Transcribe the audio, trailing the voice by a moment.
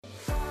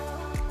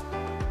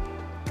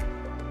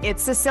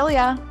It's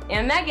Cecilia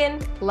and Megan.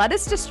 Let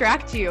us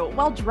distract you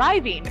while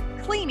driving,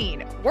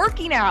 cleaning,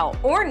 working out,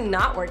 or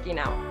not working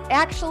out.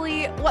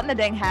 Actually, what in the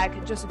dang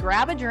heck? Just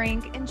grab a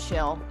drink and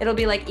chill. It'll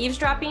be like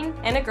eavesdropping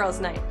and a girls'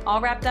 night,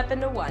 all wrapped up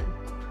into one.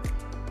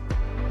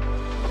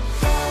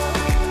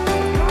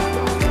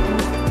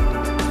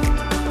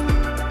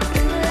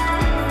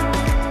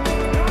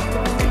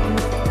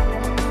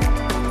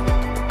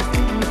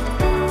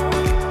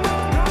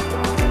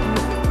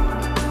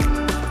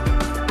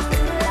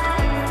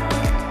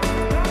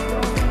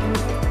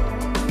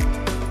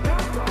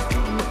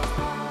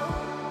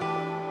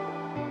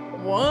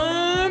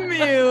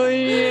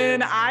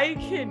 I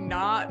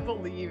cannot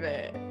believe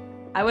it.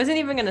 I wasn't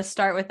even going to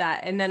start with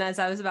that. And then as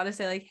I was about to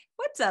say, like,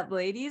 what's up,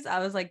 ladies? I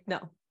was like,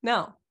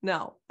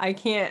 no, I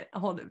can't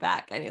hold it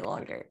back any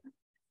longer.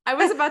 I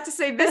was about to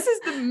say, this is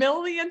the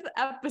millionth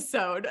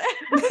episode.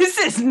 This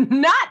is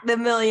not the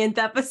millionth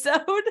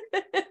episode.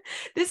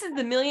 This is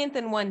the millionth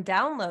and one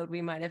download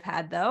we might have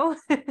had, though.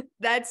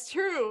 That's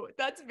true.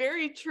 That's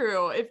very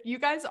true. If you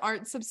guys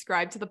aren't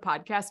subscribed to the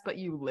podcast, but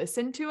you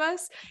listen to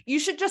us, you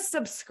should just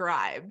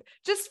subscribe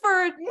just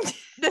for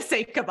the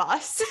sake of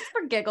us. Just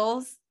for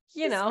giggles,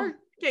 you know. For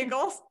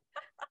giggles.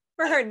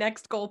 For her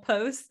next goal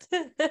post.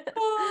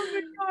 Oh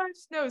my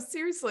gosh. No,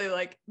 seriously,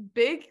 like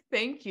big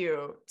thank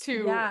you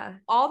to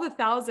all the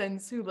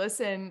thousands who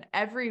listen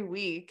every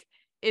week.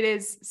 It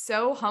is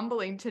so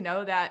humbling to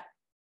know that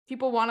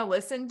people want to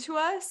listen to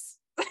us.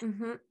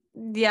 Mm-hmm.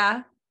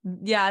 Yeah,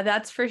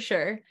 that's for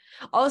sure.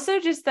 Also,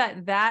 just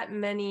that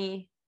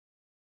many.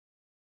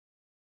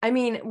 I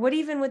mean, what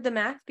even would the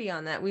math be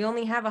on that? We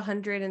only have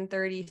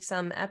 130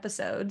 some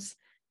episodes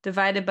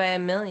divided by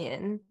 1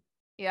 million.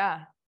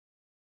 Yeah.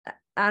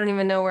 I don't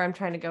even know where I'm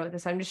trying to go with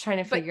this. I'm just trying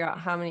to figure out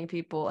how many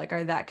people like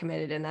are that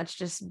committed, and that's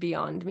just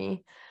beyond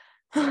me.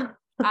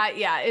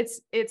 Yeah,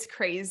 it's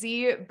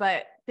crazy,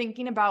 but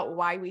thinking about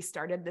why we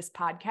started this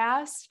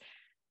podcast,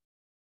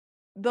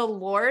 the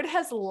Lord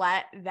has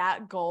let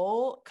that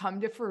goal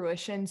come to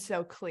fruition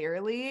so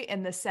clearly,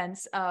 in the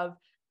sense of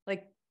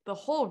like the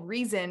whole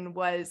reason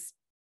was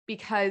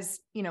because,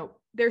 you know,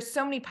 there's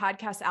so many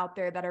podcasts out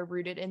there that are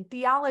rooted in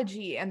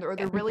theology or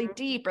they're really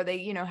deep, or they,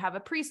 you know, have a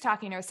priest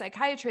talking or a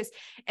psychiatrist,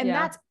 and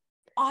that's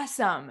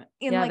awesome.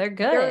 And like, they're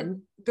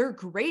good. They're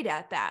great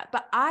at that.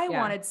 But I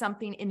wanted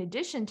something in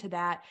addition to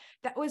that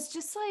was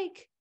just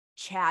like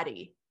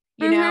chatty.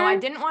 You know, I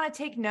didn't want to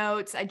take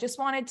notes. I just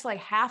wanted to like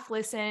half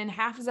listen,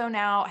 half zone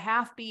out,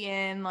 half be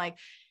in. Like,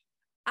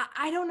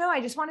 I don't know. I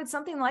just wanted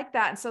something like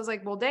that. And so I was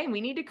like, well, dang, we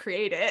need to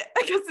create it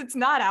because it's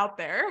not out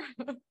there.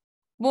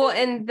 Well,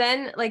 and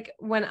then like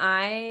when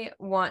I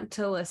want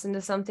to listen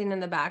to something in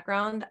the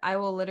background, I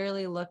will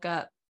literally look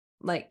up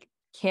like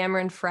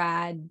Cameron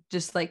Frad,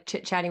 just like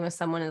chit-chatting with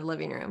someone in the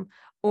living room,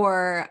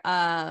 or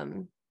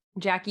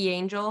Jackie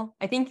Angel.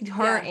 I think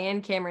her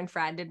and Cameron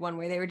Frad did one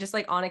where they were just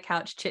like on a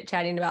couch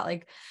chit-chatting about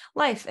like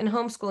life and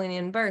homeschooling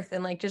and birth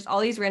and like just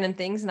all these random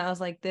things. And I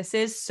was like, this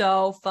is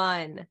so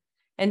fun.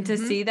 And to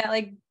see that,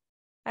 like,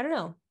 I don't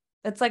know.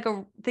 It's like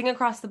a thing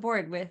across the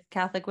board with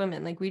Catholic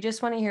women. Like, we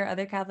just want to hear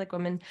other Catholic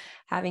women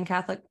having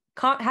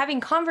having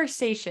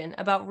conversation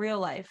about real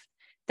life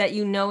that,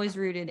 you know, is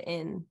rooted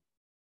in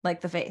like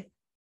the faith.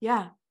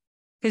 Yeah.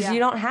 Because you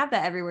don't have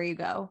that everywhere you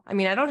go. I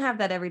mean, I don't have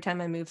that every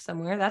time I move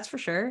somewhere. That's for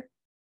sure.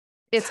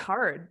 It's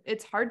hard.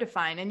 It's hard to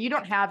find. And you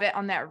don't have it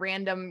on that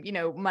random, you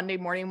know, Monday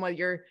morning while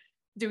you're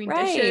doing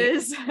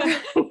dishes.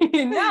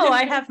 No,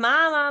 I have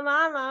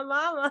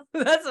mama.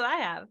 That's what I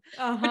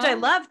have, which I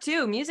love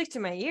too. Music to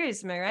my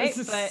ears, am I right?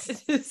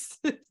 But it's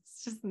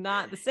just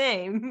not the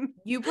same.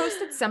 You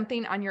posted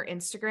something on your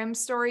Instagram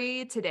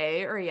story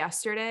today or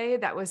yesterday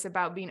that was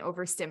about being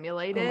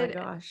overstimulated. Oh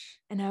my gosh.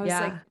 And I was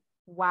like,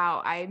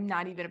 wow, I'm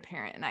not even a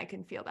parent and I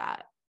can feel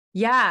that.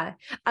 Yeah.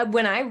 What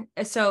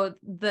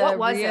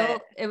was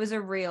it? It was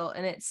a reel,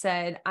 and it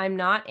said, I'm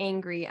not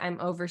angry, I'm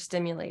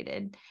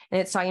overstimulated.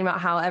 And it's talking about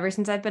how ever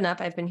since I've been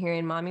up, I've been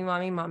hearing mommy,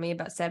 mommy, mommy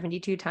about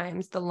 72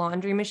 times. The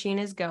laundry machine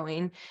is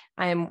going.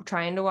 I am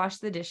trying to wash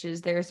the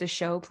dishes. There's a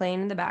show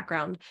playing in the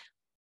background.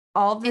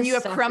 All this, and you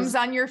have crumbs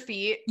on your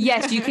feet.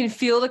 Yes, you can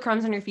feel the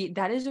crumbs on your feet.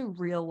 That is a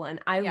real one.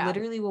 I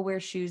literally will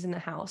wear shoes in the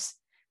house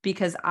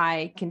because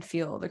I can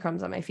feel the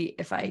crumbs on my feet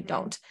if I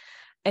don't.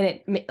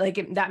 And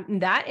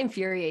that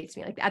infuriates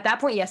me. Like, at that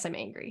point, yes, I'm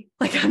angry.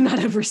 Like, I'm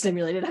not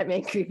overstimulated. I'm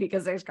angry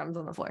because there's crumbs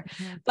on the floor.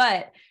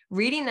 But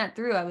reading that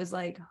through, I was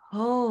like,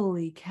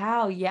 holy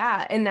cow.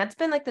 Yeah. And that's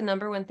been like the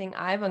number one thing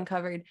I've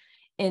uncovered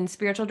in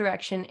spiritual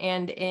direction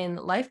and in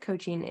life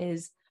coaching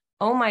is,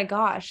 oh my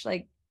gosh,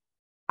 like,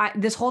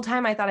 this whole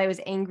time I thought I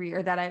was angry,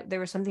 or that there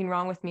was something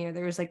wrong with me, or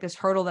there was like this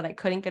hurdle that I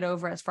couldn't get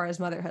over as far as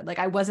motherhood. Like,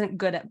 I wasn't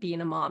good at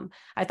being a mom.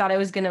 I thought I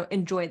was going to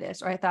enjoy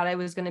this, or I thought I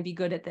was going to be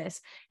good at this.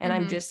 And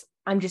I'm just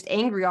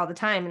angry all the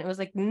time. And it was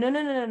like,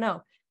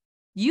 no.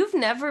 You've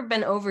never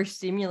been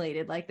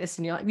overstimulated like this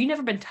in your life. You've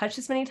never been touched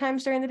this many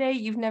times during the day.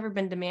 You've never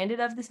been demanded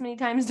of this many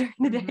times during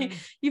the day.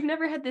 You've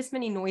never had this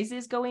many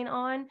noises going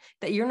on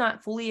that you're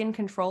not fully in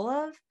control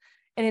of.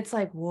 And it's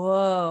like,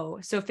 whoa.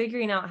 So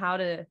figuring out how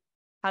to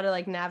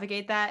like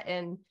navigate that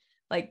and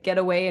like get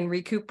away and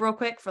recoup real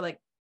quick for like,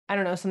 I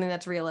don't know, something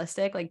that's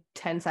realistic, like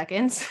 10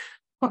 seconds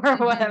or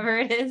whatever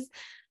it is,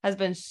 has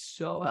been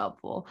so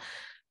helpful.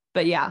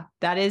 But yeah,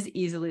 that is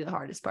easily the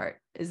hardest part,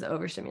 is the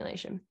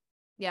overstimulation.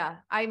 Yeah.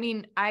 I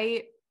mean,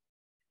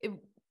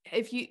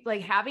 if you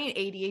like having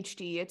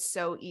ADHD, it's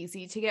so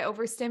easy to get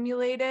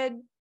overstimulated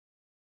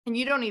and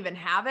you don't even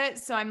have it.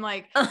 So I'm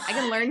like, I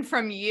can learn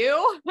from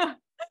you.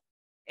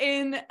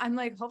 And I'm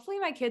like, hopefully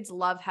my kids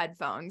love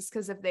headphones,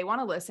 because if they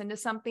want to listen to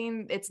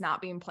something, it's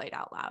not being played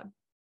out loud.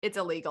 It's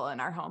illegal in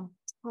our home.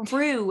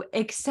 True.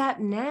 Except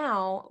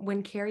now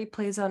when Carrie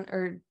plays on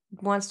or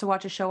wants to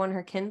watch a show on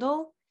her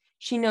Kindle,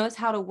 she knows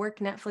how to work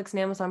Netflix and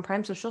Amazon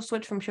Prime. So she'll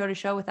switch from show to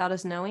show without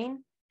us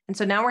knowing. And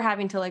so now we're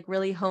having to like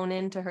really hone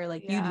into her.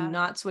 Like, you do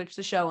not switch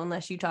the show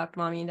unless you talk to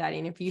mommy and daddy.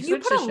 And if you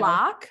switch the show,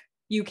 lock?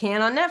 You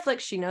can on Netflix.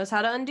 She knows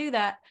how to undo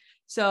that.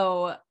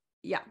 So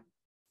yeah,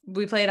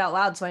 we play it out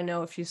loud. So I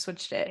know if she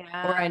switched it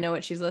or I know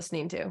what she's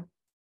listening to.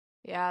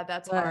 Yeah,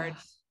 that's hard.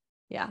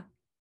 Yeah.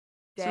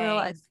 Dang. It's real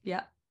life.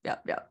 Yeah.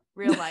 Yep.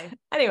 Real life.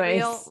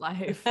 Anyways. Real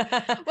life.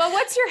 Well,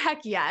 what's your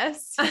heck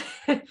yes?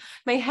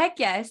 My heck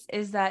yes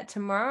is that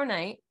tomorrow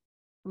night,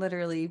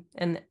 literally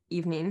in the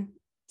evening,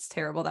 it's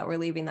terrible that we're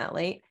leaving that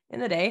late in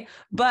the day,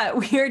 but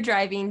we are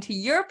driving to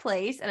your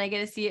place and I get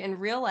to see it in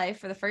real life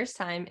for the first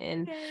time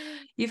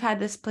you've had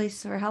this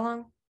place for how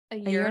long? A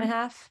year and a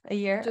half? A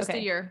year? Just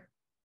a year.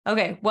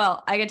 Okay.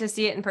 Well, I get to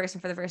see it in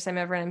person for the first time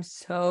ever and I'm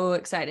so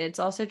excited. It's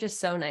also just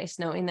so nice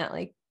knowing that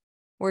like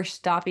we're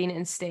stopping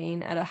and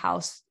staying at a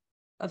house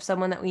of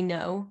someone that we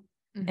know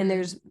and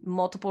there's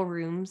multiple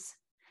rooms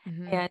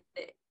and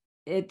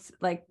it's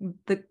like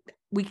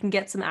we can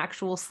get some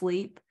actual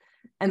sleep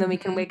and then we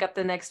can wake up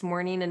the next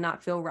morning and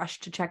not feel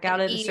rushed to check out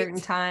at a certain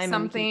time.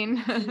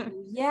 Something.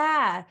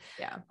 Yeah.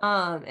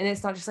 And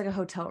it's not just like a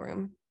hotel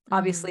room.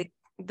 Obviously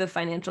the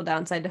financial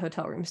downside to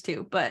hotel rooms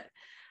too, but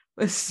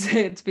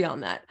it's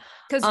beyond that.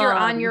 Because you're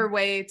on your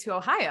way to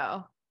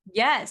Ohio.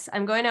 Yes,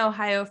 I'm going to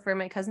Ohio for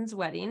my cousin's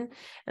wedding. And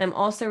I'm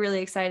also really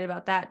excited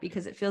about that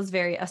because it feels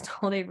very, I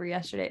told Avery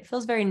yesterday, it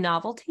feels very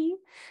novelty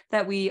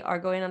that we are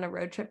going on a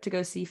road trip to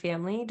go see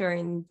family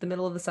during the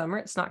middle of the summer.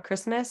 It's not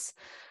Christmas.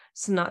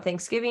 It's not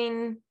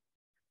Thanksgiving.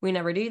 We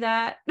never do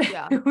that.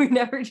 Yeah. We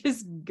never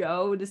just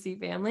go to see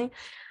family.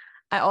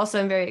 I also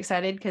am very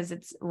excited because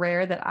it's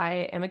rare that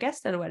I am a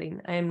guest at a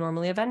wedding. I am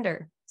normally a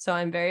vendor. So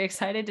I'm very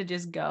excited to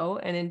just go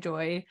and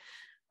enjoy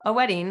a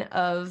wedding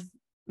of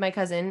my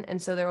cousin.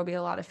 And so there will be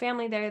a lot of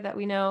family there that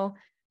we know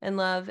and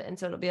love. And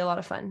so it'll be a lot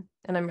of fun.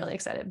 And I'm really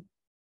excited.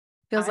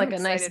 Feels like a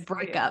nice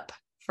breakup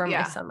for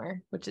my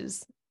summer, which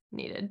is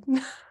needed.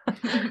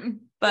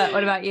 But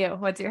what about you?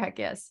 What's your heck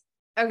yes?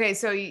 Okay.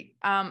 So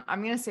I'm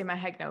going to say my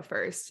heck no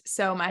first.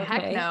 So my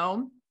heck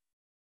no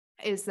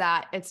is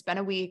that it's been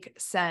a week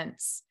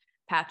since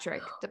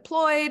Patrick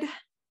deployed.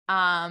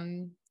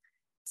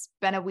 It's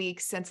been a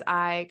week since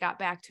I got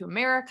back to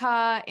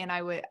America and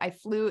I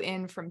flew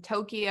in from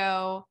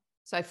Tokyo.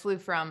 So I flew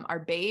from our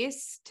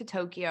base to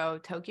Tokyo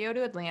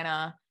to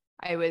Atlanta.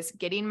 I was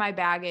getting my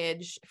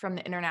baggage from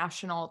the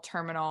international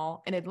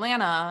terminal in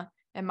Atlanta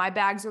and my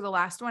bags were the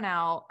last one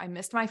out. I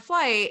missed my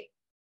flight,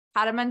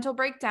 had a mental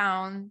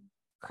breakdown,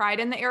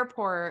 cried in the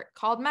airport,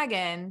 called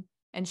Megan,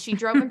 and she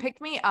drove and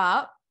picked me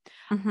up,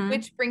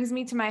 which brings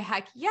me to my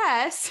heck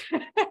yes,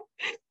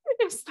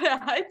 is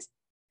that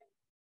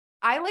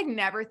I like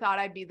never thought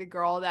I'd be the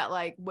girl that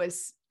like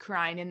was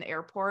crying in the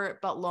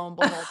airport, but lo and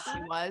behold,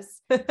 she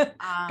was.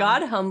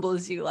 God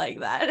humbles you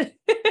like that.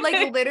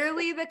 Like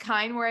literally the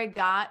kind where I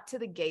got to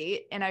the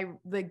gate and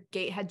the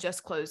gate had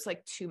just closed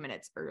like 2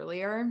 minutes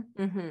earlier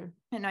and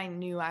I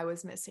knew I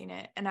was missing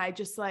it. And I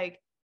just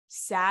like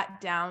sat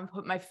down,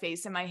 put my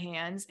face in my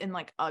hands and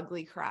like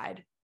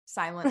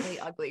silently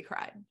ugly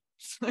cried.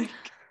 Like,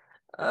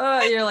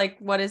 you're like,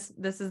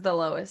 this is the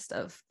lowest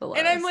of the lowest.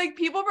 And I'm like,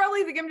 people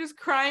probably think I'm just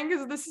crying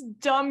because of this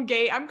dumb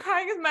gate. I'm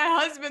crying because my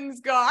husband's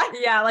gone.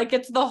 Yeah, like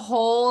it's the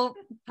whole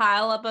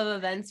pile up of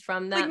events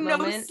from that like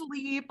moment. No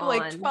sleep,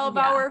 like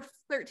 12-hour,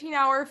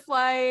 13-hour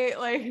flight,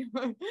 like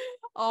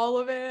all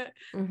of it.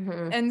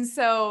 And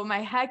so my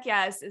heck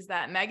yes is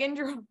that Megan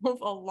drove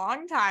a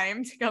long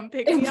time to come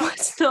pick me up.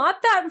 It's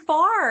not that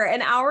far.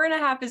 An hour and a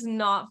half is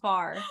not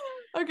far.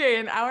 Okay,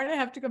 an hour and a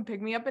half to come pick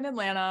me up in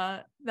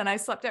Atlanta. Then I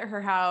slept at her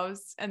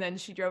house and then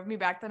she drove me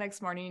back the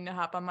next morning to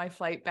hop on my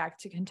flight back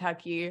to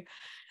Kentucky.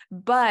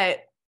 But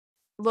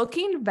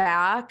looking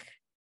back,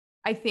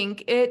 I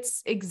think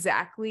it's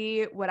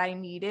exactly what I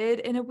needed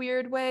in a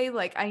weird way.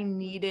 Like I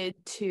needed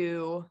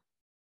to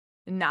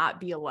not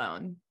be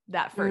alone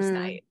that first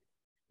night.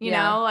 You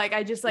know, like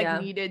I just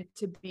needed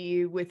to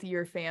be with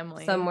your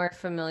family. Somewhere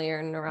familiar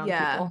and around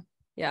people.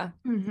 Yeah.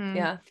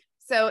 Yeah.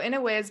 So in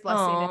a way it's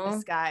blessing in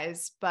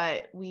disguise,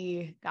 but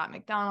we got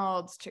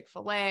McDonald's,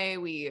 Chick-fil-A.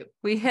 We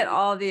hit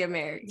all the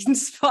American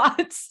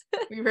spots.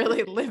 We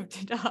really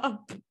lived it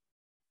up.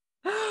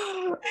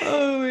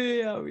 Oh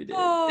yeah, we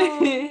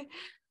did.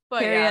 But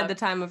Carrie had the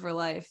time of her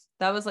life.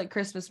 That was like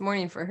Christmas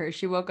morning for her.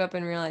 She woke up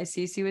and realized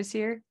Cece was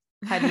here.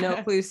 Had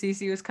no clue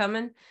Cece was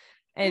coming.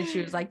 And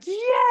she was like,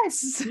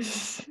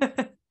 yes.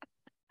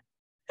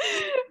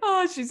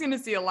 Oh, She's going to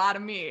see a lot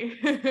of me.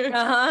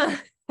 Uh-huh.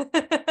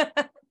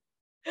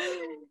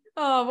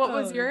 Oh, what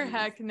was your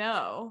heck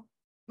no?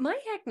 My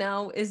heck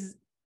no is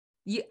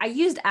I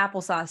used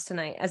applesauce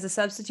tonight as a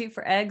substitute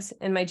for eggs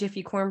in my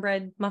Jiffy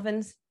cornbread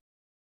muffins.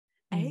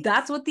 Eggs?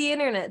 That's what the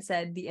internet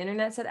said. The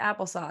internet said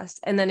applesauce.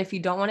 And then if you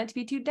don't want it to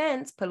be too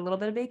dense, put a little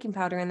bit of baking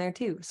powder in there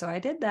too. So I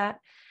did that.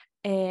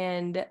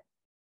 And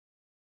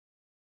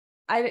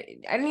I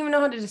didn't even know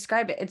how to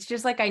describe it. It's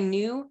just like I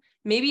knew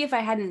maybe if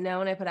I hadn't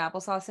known I put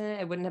applesauce in it,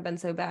 it wouldn't have been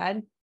so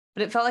bad.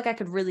 But it felt like I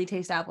could really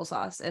taste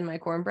applesauce in my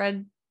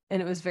cornbread.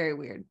 And it was very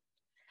weird.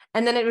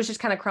 And then it was just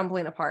kind of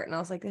crumbling apart. And I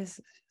was like, this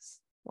is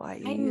why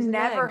you use an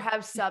never egg.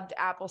 have subbed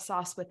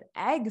applesauce with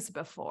eggs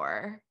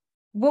before.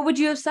 What would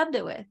you have subbed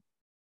it with?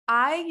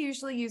 I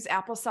usually use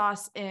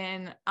applesauce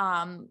in,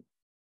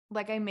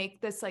 like I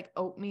make this like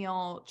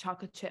oatmeal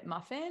chocolate chip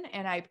muffin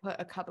and I put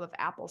a cup of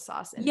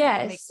applesauce in it.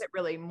 It makes it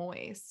really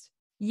moist.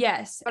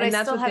 Yes. But and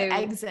I still have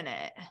eggs in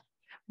it.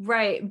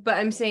 Right. But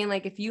I'm saying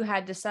like, if you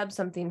had to sub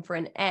something for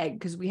an egg,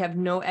 because we have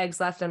no eggs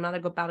left, I'm not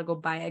about to go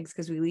buy eggs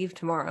because we leave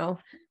tomorrow.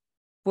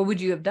 What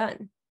would you have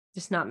done?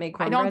 Just not make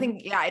cornbread? I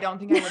don't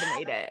think I would have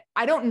made it.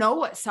 I don't know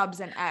what subs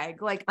an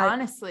egg. Like,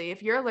 honestly,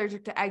 if you're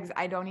allergic to eggs,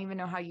 I don't even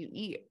know how you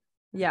eat.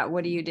 Yeah.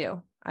 What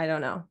do? I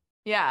don't know.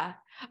 Yeah.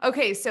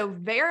 Okay. So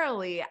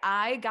verily,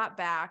 I got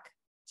back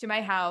to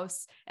my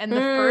house and the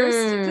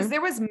first, because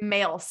there was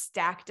mail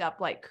stacked up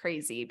like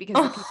crazy because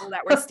the people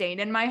that were staying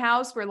in my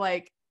house were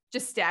like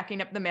just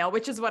stacking up the mail,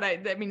 which is what I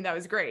mean, that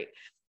was great.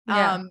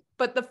 Yeah.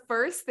 But the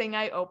first thing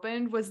I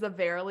opened was the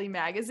Verily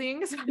magazine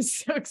because I was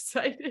so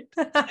excited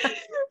to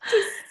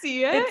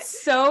see it.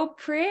 It's so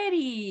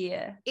pretty.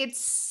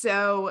 It's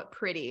so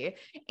pretty.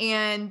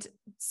 And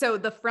so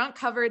the front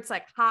cover, it's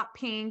like hot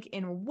pink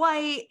and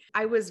white.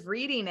 I was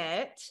reading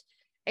it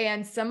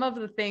and some of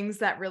the things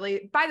that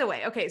really, by the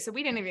way, okay, so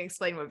we didn't even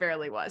explain what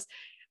Verily was.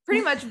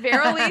 Pretty much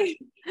Verily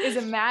is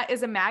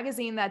a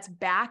magazine that's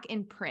back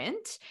in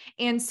print.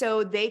 And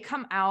so they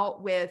come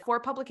out with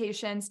 4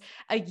 publications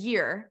a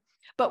year.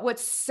 But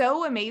what's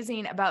so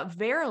amazing about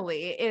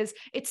Verily is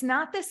it's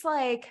not this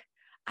like,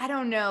 I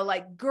don't know,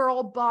 like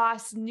girl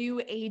boss, new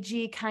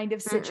agey kind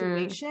of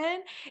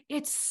situation.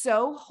 It's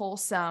so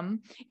wholesome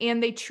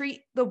and they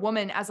treat the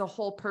woman as a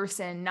whole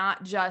person,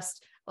 not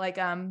just like,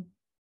 a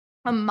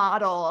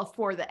model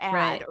for the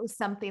ad or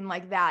something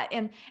like that.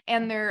 And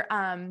they're,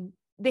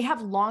 they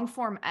have long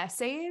form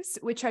essays,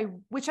 which I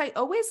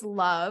always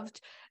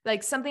loved.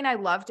 Like something I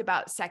loved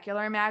about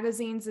secular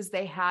magazines is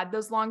they had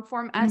those long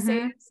form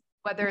essays,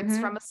 whether it's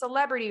from a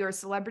celebrity or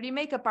celebrity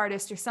makeup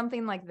artist or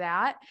something like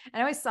that.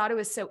 And I always thought it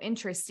was so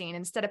interesting.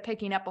 Instead of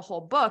picking up a whole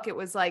book, it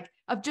was like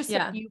of just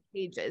a few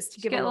pages to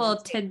give a little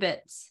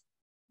tidbits.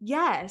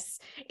 Yes.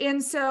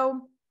 And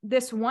so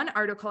this one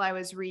article I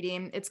was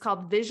reading, it's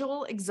called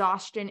Visual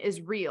Exhaustion is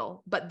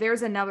Real, but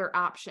there's another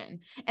option.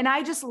 And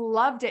I just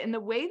loved it. And the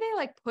way they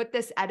like put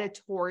this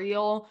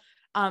editorial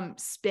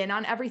spin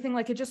on everything,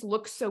 like it just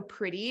looks so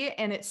pretty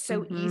and it's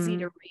so easy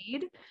to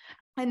read.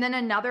 And then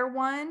another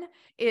one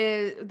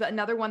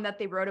that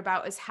they wrote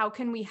about is how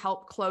can we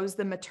help close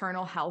the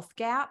maternal health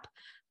gap?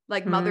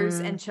 Like mothers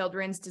and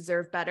children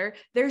deserve better.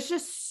 There's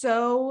just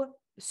so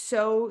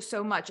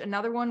much.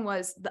 Another one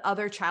was the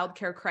other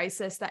childcare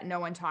crisis that no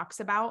one talks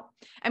about.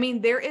 I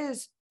mean, there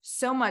is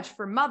so much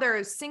for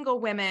mothers, single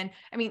women.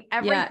 I mean,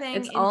 everything. Yeah,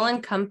 it's all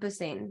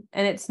encompassing.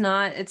 And it's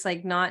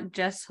like not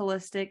just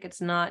holistic.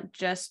 It's not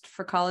just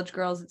for college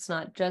girls. It's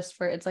not just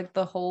for, it's like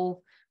the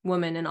whole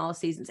woman in all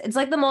seasons. It's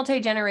like the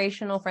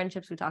multi-generational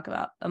friendships we talk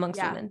about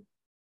amongst women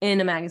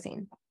in a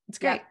magazine. It's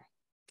great.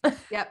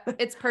 Yep.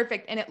 It's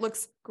perfect. And it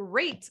looks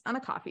great on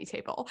a coffee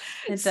table.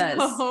 It does.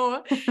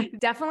 So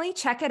definitely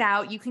check it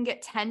out. You can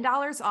get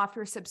 $10 off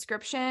your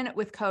subscription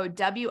with code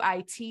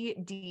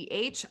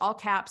WITDH, all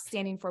caps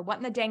standing for what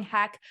in the dang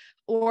heck,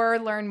 or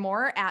learn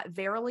more at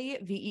Verily,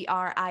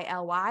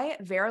 VERILY,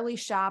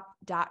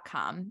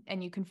 verilyshop.com.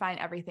 And you can find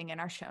everything in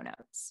our show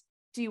notes.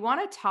 Do you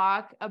want to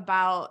talk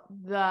about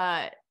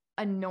the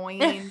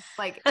annoying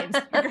like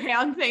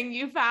Instagram thing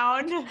you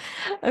found?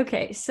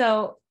 Okay.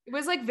 So it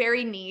was like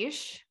very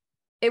niche.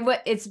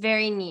 It's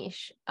very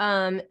niche.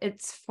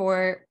 It's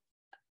for,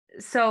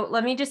 so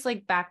let me just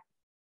like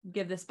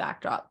give this some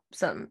backdrop.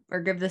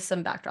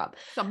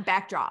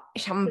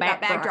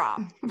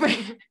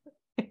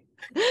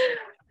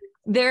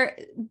 There,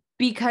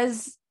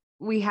 because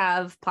we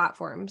have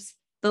platforms,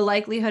 the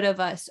likelihood of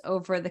us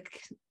over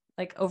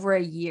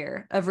a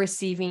year of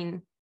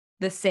receiving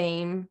the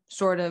same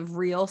sort of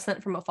reel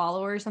sent from a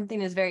follower or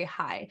something is very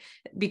high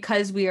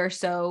because we are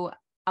so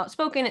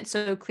outspoken. It's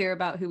so clear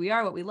about who we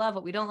are, what we love,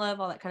 what we don't love,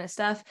 all that kind of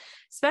stuff,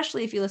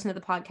 especially if you listen to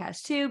the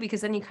podcast too,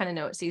 because then you kind of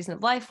know what season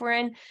of life we're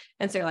in.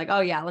 And so you're like,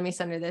 oh yeah, let me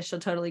send her this. She'll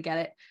totally get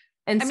it.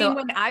 And I mean,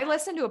 when I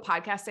listen to a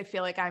podcast, I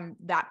feel like I'm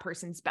that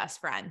person's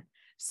best friend.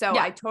 So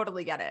I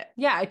totally get it.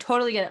 Yeah, I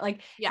totally get it.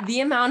 Like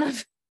the amount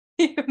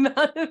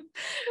of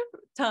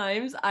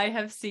times I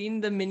have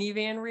seen the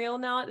minivan reel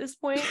now at this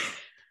point,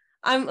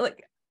 I'm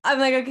like,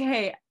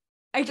 okay,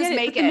 I just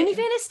make it. The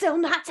minivan is still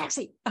not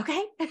sexy.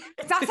 Okay.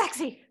 It's not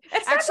sexy.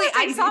 Actually,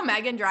 I saw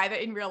Megan drive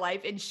it in real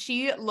life and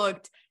she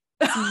looked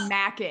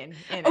smacking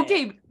in it.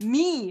 Okay,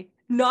 me,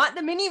 not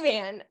the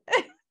minivan.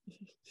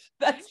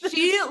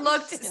 She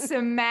looked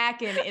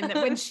smacking in the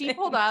when she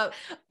pulled up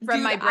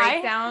from my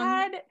breakdown.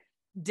 I had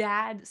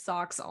dad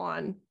socks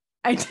on.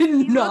 I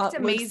did not look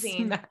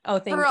amazing. Oh,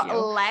 thank you. Her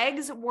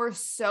legs were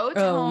so toned.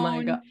 Oh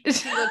my God.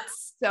 She looked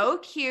so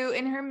cute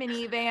in her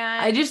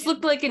minivan. I just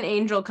looked like an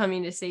angel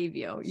coming to save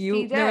you.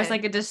 There was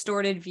like a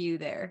distorted view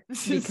there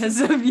because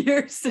of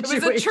your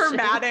situation. It was a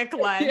traumatic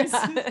lens.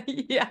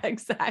 Yeah,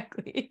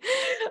 exactly.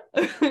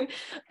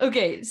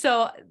 Okay,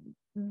 so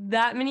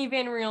that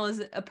minivan reel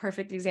is a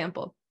perfect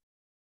example.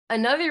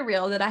 Another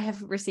reel that I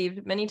have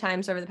received many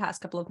times over the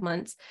past couple of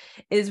months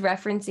is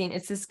referencing,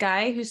 it's this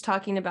guy who's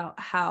talking about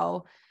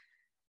how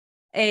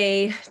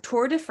a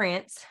Tour de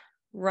France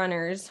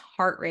runner's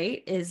heart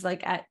rate is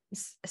like at,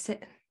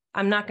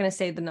 I'm not going to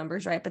say the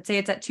numbers right, but say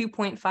it's at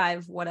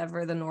 2.5,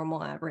 whatever the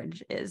normal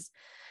average is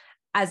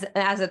as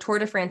a Tour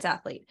de France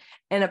athlete.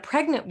 And a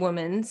pregnant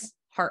woman's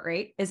heart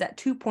rate is at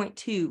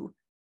 2.2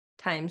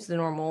 times the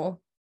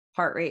normal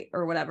heart rate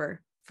or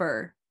whatever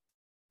for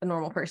a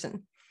normal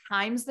person.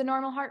 Times the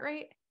normal heart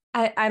rate?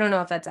 I don't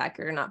know if that's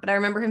accurate or not, but I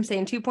remember him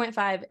saying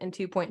 2.5 and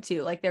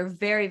 2.2. Like they're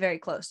very, very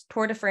close.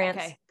 Tour de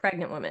France,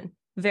 pregnant woman,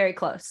 very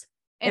close.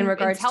 In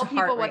regards to heart rate.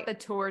 Tell people what the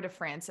Tour de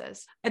France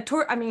is. It's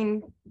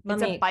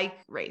a bike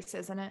race,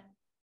 isn't it?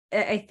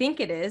 I think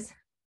it is.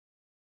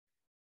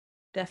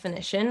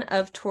 Definition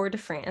of Tour de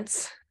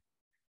France.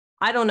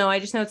 I don't know. I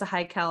just know it's a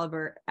high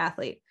caliber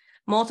athlete.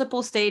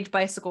 Multiple stage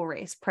bicycle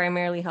race,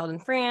 primarily held in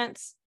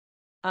France.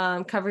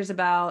 Covers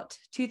about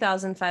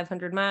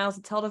 2,500 miles.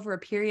 It's held over a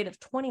period of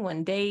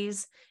 21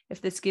 days,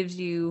 if this gives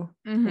you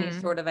any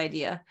sort of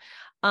idea.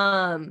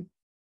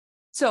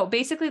 So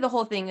basically the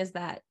whole thing is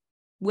that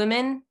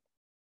women,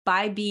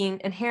 by being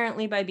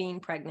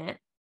pregnant,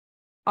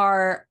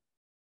 are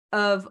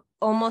of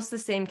almost the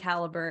same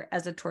caliber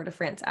as a Tour de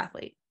France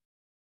athlete.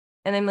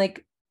 And I'm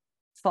like,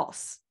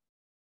 false.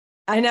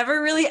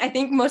 I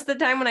think most of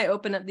the time when I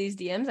open up these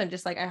DMs, I'm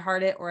just like, I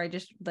heart it, or I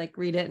just like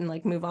read it and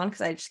like move on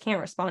because I just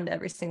can't respond to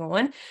every single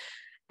one.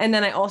 And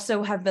then I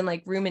also have been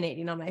like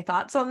ruminating on my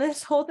thoughts on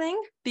this whole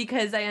thing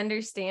because I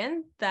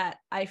understand that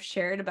I've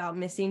shared about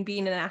missing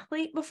being an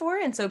athlete before.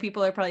 And so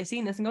people are probably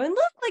seeing this and going,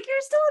 look, like you're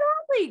still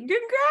an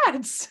athlete.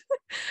 Congrats.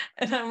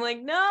 And I'm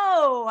like,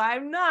 no,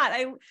 I'm not.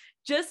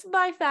 Just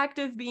by fact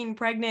of being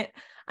pregnant,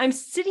 I'm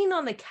sitting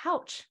on the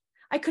couch.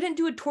 I couldn't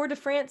do a Tour de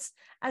France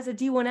as a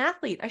D1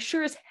 athlete. I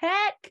sure as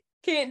heck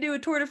can't do a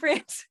Tour de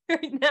France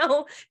right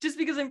now just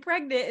because I'm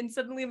pregnant and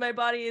suddenly my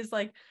body is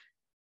like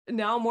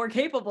now more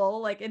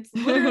capable. Like it's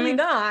literally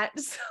not.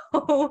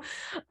 So,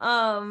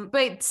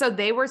 but so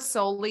they were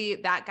solely,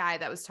 that guy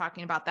that was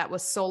talking about that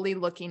was solely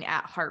looking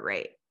at heart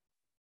rate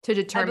to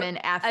determine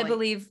athlete.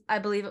 I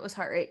believe it was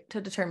heart rate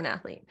to determine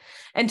athlete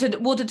and to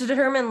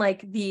determine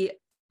like the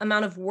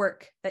amount of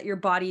work that your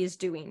body is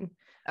doing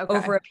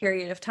over a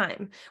period of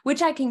time,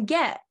 which I can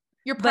get.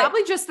 You're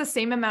probably just the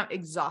same amount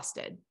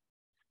exhausted.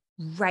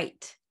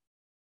 Right.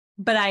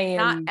 But I am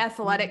not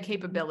athletic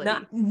capability.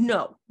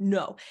 No.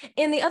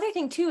 And the other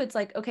thing too, it's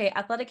like, okay,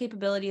 athletic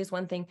capability is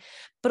one thing,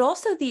 but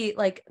also the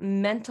like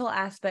mental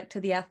aspect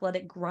to the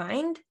athletic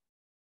grind.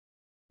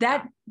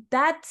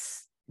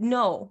 That's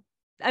no.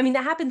 I mean,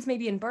 that happens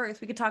maybe in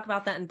birth. We could talk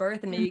about that in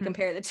birth and maybe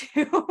compare the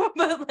two,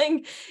 but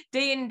like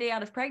day in and day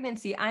out of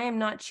pregnancy, I am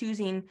not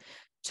choosing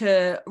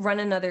to run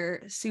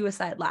another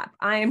suicide lap.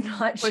 I am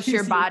not push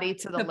your body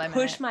to the limit.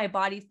 Push my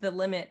body to the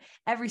limit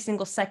every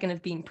single second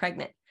of being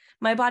pregnant.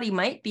 My body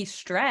might be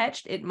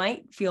stretched. It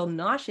might feel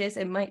nauseous.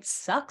 It might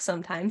suck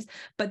sometimes,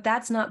 but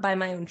that's not by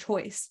my own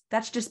choice.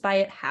 That's just by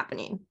it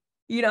happening,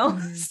 you know?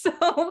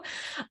 So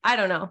I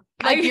don't know.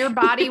 Like your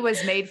body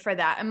was made for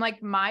that. I'm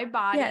like, my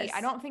body, yes. I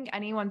don't think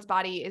anyone's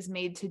body is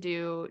made to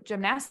do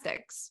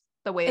gymnastics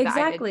the way that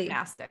I did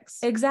gymnastics.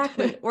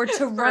 Exactly. Or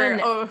to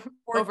run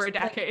over a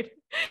decade.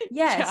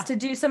 Yes. To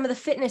do some of the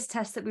fitness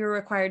tests that we were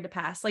required to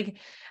pass. Like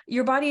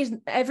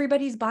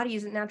everybody's body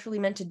isn't naturally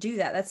meant to do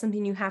that. That's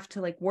something you have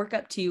to like work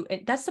up to.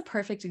 And that's the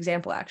perfect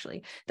example,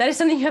 actually. That is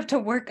something you have to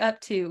work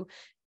up to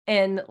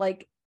and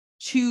like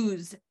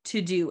choose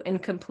to do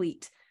and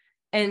complete.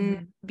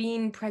 And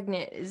being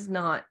pregnant is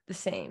not the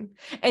same.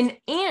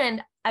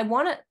 And I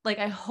want to like,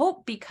 I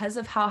hope because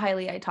of how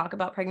highly I talk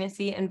about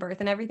pregnancy and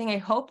birth and everything, I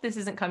hope this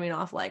isn't coming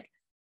off like,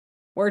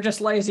 we're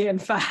just lazy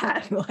and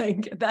fat.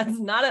 Like that's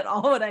not at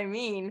all what I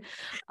mean.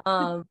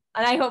 And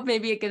I hope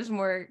maybe it gives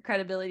more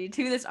credibility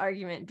to this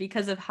argument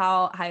because of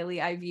how highly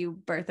I view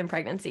birth and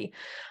pregnancy.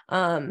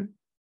 But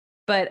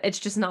it's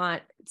just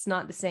not, it's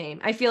not the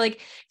same. I feel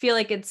like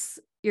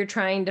you're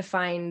trying to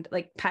find,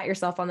 like, pat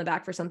yourself on the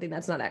back for something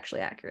that's not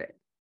actually accurate.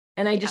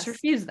 And I just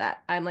refuse that.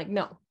 I'm like,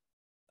 no,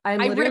 I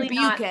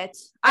rebuke it.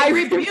 I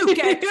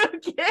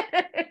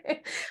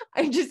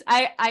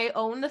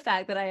own the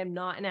fact that I am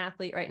not an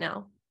athlete right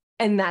now.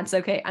 And that's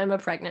okay. I'm a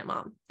pregnant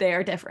mom. They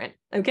are different.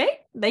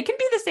 Okay. They can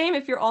be the same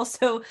if you're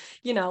also,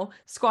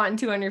 squatting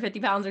 250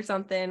 pounds or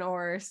something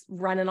or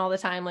running all the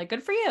time. Like,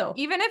 good for you.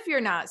 Even if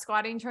you're not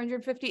squatting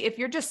 250, if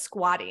you're just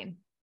squatting,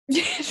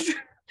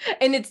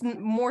 And it's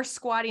more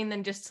squatting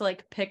than just to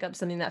like pick up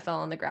something that fell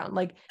on the ground.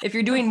 Like if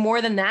you're doing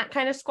more than that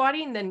kind of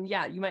squatting, then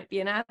yeah, you might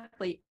be an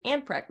athlete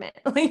and pregnant.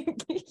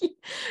 Like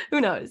who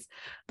knows?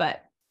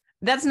 But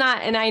that's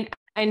not, and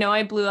I know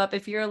I blew up.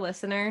 If you're a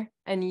listener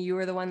and you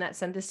were the one that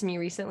sent this to me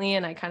recently,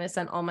 and I kind of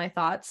sent all my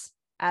thoughts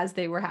as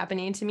they were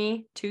happening to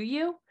me to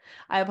you,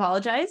 I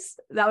apologize.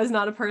 That was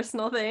not a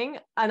personal thing.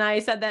 And I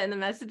said that in the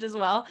message as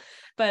well.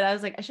 But I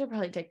was like, I should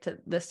probably take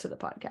this to the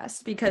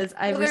podcast because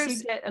I've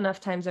received it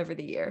enough times over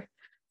the year.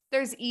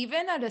 There's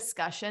even a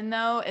discussion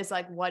though, is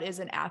like, what is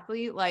an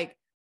athlete? Like,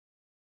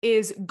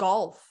 is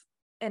golf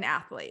an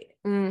athlete?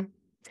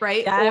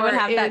 Right? Yeah, I would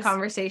have that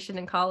conversation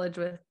in college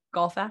with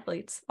golf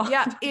athletes.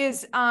 Yeah.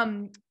 Is,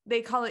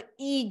 they call it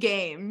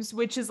e-games,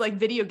 which is like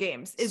video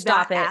games. Is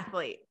Stop that it.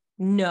 athlete?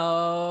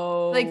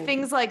 No. Like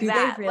things like Do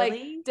that. They really?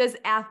 Like, does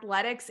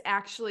athletics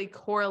actually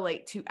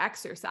correlate to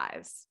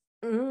exercise?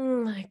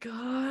 Oh my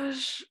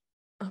gosh.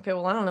 Okay,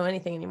 well, I don't know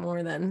anything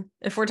anymore then.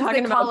 If we're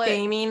talking about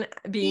gaming,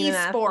 being an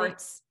athlete.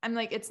 Sports. I'm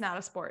like, it's not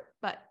a sport,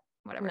 but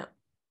whatever.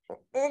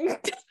 No.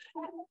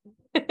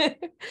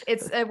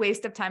 It's a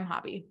waste of time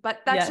hobby, but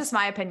that's just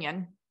my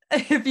opinion.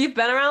 If you've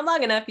been around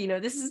long enough, you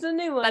know, this is the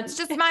new one. That's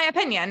just my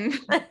opinion.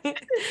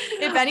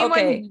 If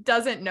anyone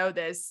doesn't know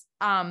this,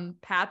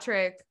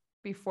 Patrick,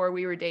 before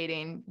we were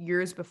dating,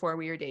 years before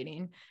we were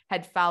dating,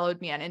 had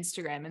followed me on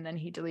Instagram, and then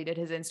he deleted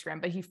his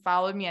Instagram, but he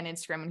followed me on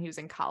Instagram when he was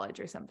in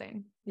college or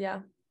something. Yeah.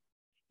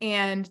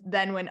 And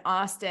then when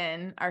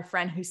Austin, our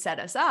friend who set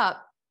us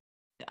up,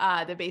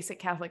 the Basic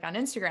Catholic on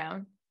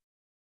Instagram,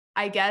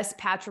 I guess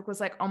Patrick was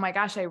like, oh my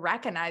gosh, I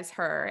recognize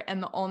her.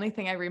 And the only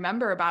thing I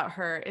remember about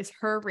her is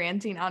her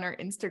ranting on her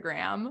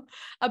Instagram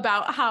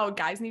about how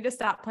guys need to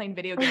stop playing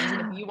video games.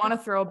 And if you want to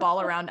throw a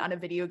ball around on a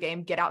video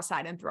game, get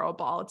outside and throw a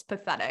ball. It's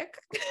pathetic.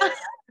 And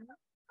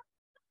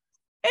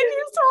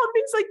he told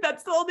me, he's like,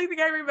 that's the only thing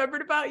I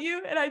remembered about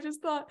you. And I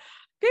just thought,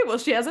 okay, well,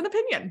 she has an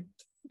opinion.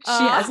 She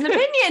has an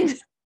opinion.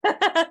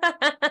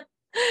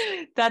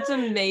 That's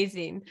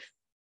amazing.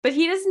 But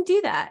he doesn't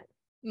do that.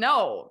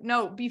 No.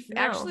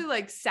 Actually,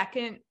 like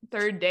second,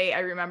 third date, I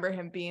remember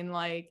him being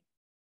like,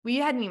 we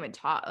hadn't even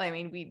talked. I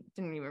mean, we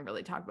didn't even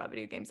really talk about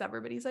video games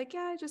ever, but he's like,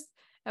 yeah,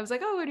 I was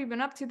like, oh, what have you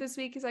been up to this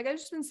week? He's like, I've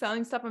just been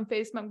selling stuff on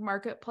Facebook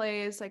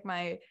Marketplace, like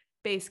my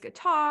bass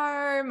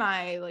guitar,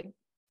 my like,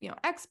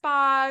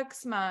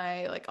 Xbox,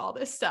 my like all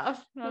this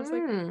stuff. And I was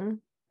like,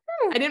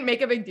 I didn't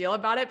make a big deal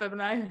about it, but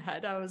when I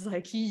had, I was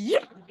like,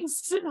 yes,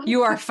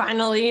 you are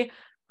finally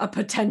a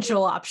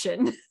potential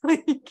option.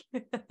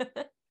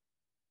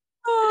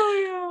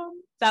 Oh yeah.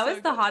 That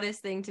was the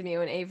hottest thing to me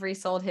when Avery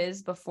sold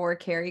his before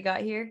Carrie got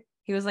here.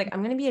 He was like,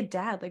 I'm going to be a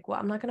dad. Like, well,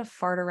 I'm not going to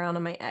fart around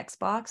on my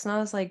Xbox. And I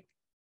was like,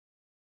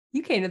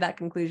 you came to that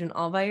conclusion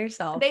all by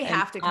yourself. They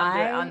have to come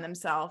to it on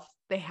themselves.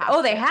 They have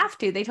to. They have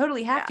to. They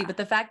totally have to. But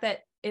the fact that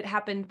it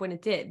happened when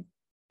it did,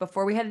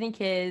 before we had any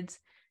kids,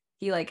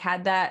 he like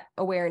had that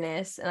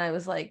awareness. And I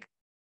was like,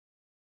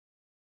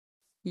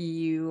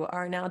 you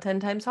are now 10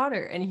 times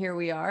hotter. And here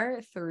we are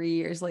 3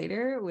 years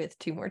later with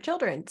 2 more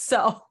children.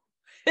 So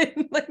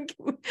like,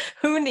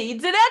 who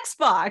needs an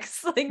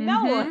Xbox? Like,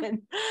 no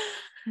one.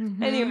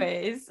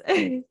 Anyways.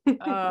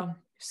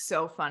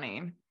 So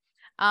funny.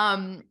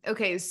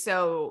 Okay,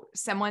 so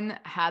someone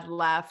had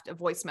left a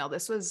voicemail.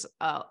 This was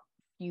a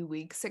few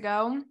weeks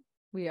ago.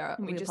 We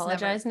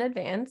apologize in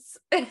advance.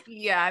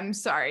 Yeah, I'm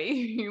sorry.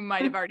 You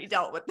might have already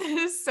dealt with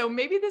this. So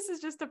maybe this is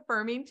just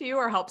affirming to you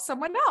or help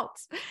someone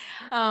else.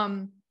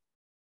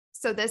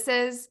 So this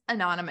is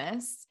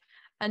Anonymous.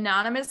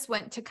 Anonymous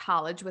went to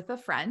college with a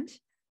friend.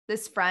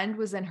 This friend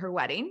was in her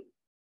wedding.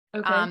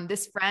 Okay.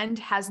 This friend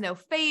has no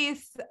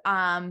faith,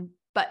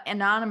 but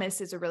Anonymous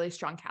is a really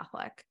strong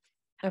Catholic.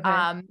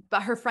 Okay.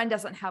 But her friend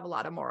doesn't have a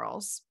lot of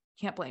morals.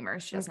 Can't blame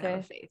her. She doesn't have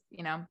a faith,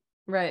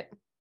 Right.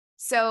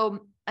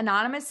 So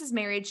Anonymous is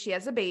married. She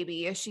has a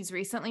baby. She's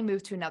recently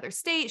moved to another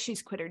state.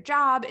 She's quit her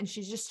job and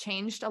she's just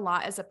changed a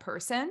lot as a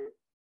person.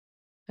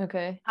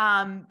 Okay.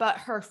 But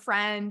her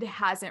friend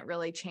hasn't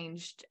really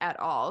changed at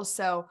all.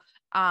 So,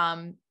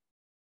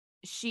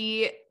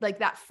 she, like,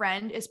 that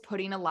friend is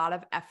putting a lot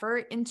of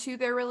effort into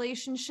their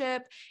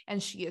relationship,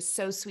 and she is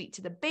so sweet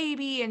to the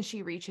baby and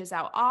she reaches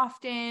out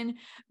often,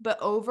 but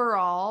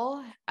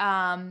overall,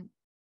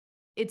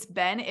 it's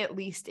been at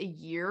least a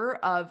year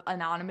of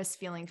Anonymous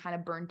feeling kind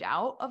of burnt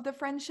out of the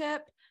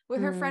friendship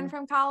with her friend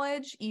from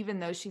college, even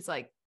though she's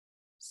like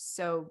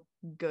so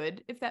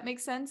good, if that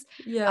makes sense.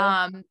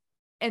 Yeah.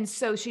 And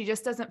so she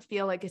just doesn't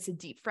feel like it's a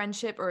deep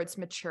friendship or it's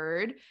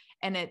matured,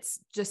 and it's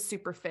just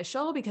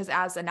superficial, because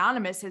as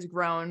Anonymous has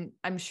grown,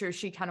 I'm sure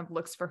she kind of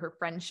looks for her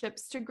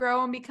friendships to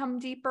grow and become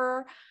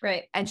deeper.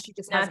 Right. And she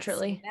just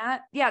naturally hasn't seen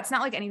that. Yeah. It's not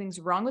like anything's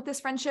wrong with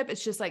this friendship.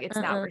 It's just like, it's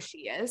not where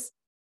she is.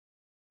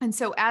 And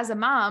so as a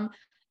mom,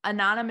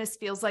 Anonymous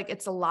feels like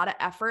it's a lot of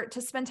effort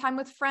to spend time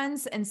with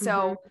friends. And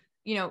so,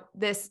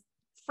 this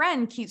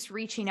friend keeps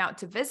reaching out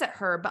to visit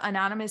her, but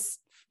Anonymous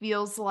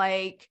feels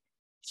like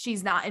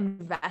she's not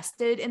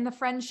invested in the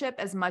friendship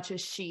as much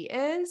as she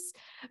is.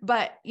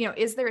 But,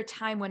 is there a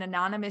time when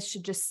Anonymous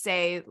should just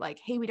say like,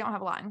 hey, we don't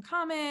have a lot in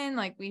common.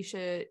 Like, we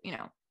should,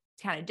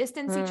 kind of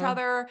distance each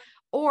other,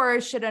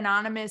 or should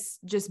Anonymous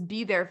just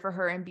be there for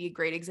her and be a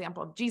great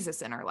example of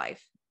Jesus in her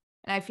life?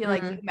 And I feel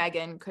like you,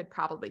 Megan, could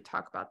probably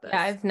talk about this.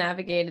 Yeah, I've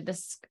navigated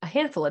this a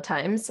handful of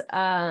times.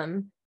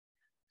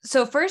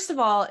 So first of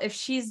all, if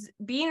she's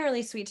being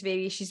really sweet to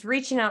baby, she's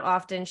reaching out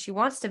often, she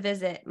wants to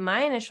visit,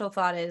 my initial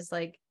thought is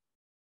like,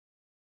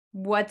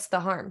 what's the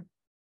harm?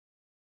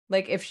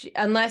 Like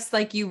unless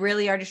like you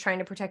really are just trying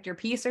to protect your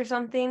peace or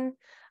something.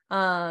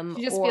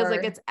 She just feels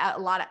like it's a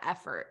lot of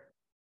effort.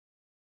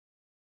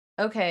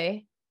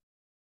 Okay.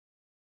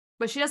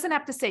 But she doesn't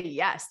have to say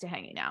yes to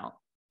hanging out.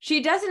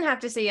 She doesn't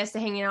have to say yes to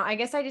hanging out. I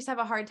guess I just have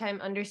a hard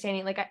time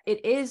understanding. Like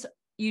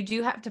you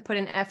do have to put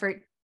an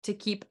effort to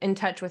keep in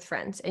touch with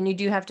friends, and you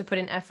do have to put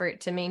an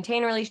effort to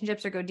maintain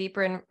relationships or go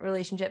deeper in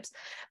relationships.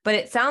 But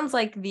it sounds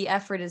like the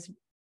effort is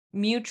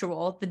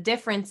mutual. The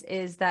difference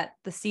is that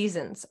the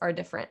seasons are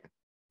different,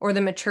 or the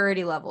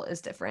maturity level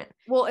is different.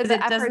 Well,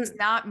 the effort's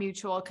not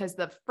mutual because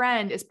the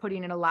friend is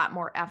putting in a lot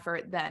more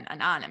effort than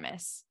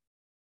Anonymous.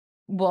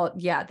 Well,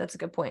 yeah, that's a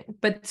good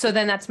point. But so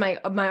then that's my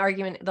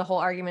argument, the whole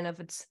argument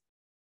of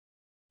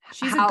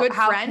she's a good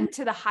friend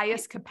to the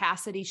highest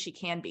capacity she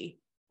can be.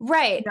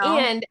 Right. You know?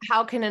 And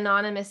how can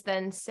Anonymous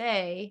then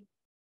say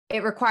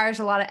it requires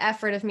a lot of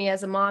effort of me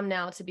as a mom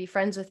now to be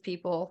friends with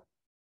people,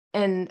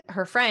 and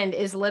her friend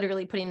is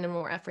literally putting in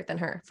more effort than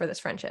her for this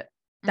friendship?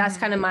 That's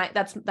kind of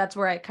that's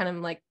where I kind of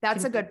like,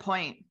 that's a good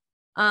point.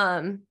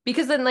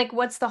 Because then like,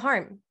 what's the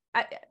harm?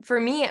 For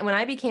me, when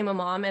I became a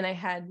mom and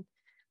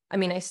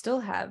I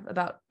still have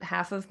about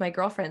half of my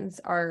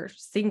girlfriends are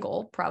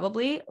single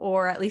probably,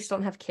 or at least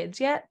don't have kids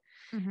yet.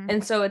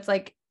 And so it's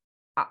like,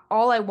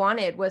 all I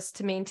wanted was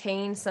to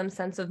maintain some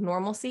sense of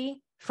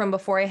normalcy from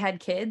before I had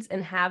kids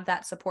and have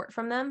that support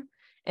from them.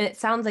 And it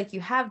sounds like you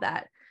have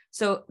that.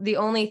 So the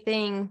only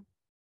thing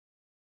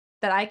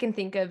that I can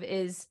think of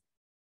is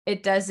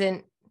it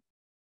doesn't,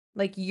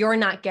 like, you're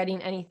not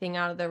getting anything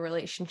out of the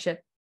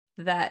relationship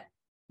that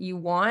you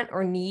want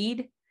or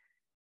need.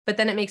 But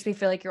then it makes me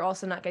feel like you're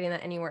also not getting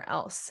that anywhere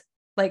else.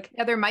 Like,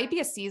 yeah, there might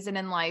be a season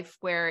in life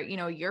where,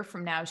 a year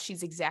from now,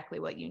 she's exactly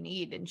what you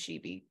need. And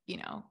she'd be,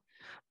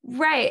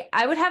 Right.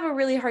 I would have a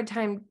really hard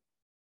time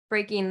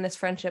breaking this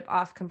friendship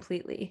off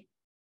completely.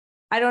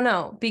 I don't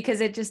know,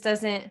 because it just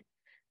doesn't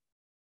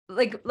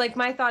like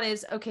my thought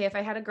is, okay, if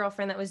I had a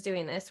girlfriend that was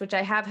doing this, which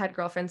I have had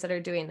girlfriends that are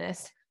doing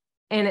this,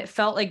 and it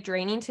felt like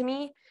draining to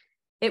me,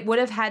 it would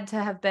have had to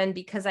have been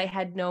because I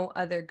had no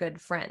other good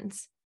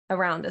friends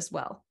around as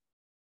well.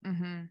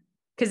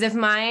 Because if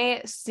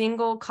my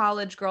single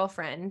college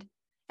girlfriend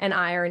and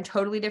I are in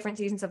totally different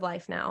seasons of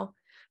life now,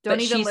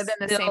 don't even live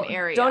in the same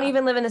area. Don't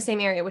even live in the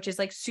same area, which is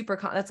like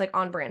that's like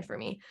on brand for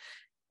me.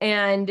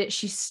 And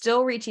she's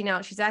still reaching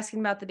out. She's asking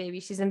about the baby.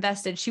 She's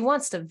invested. She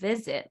wants to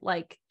visit.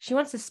 Like, she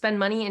wants to spend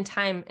money and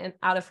time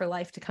out of her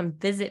life to come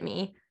visit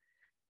me.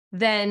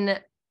 Then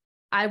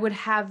I would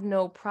have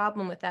no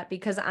problem with that,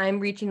 because I'm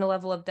reaching a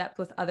level of depth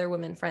with other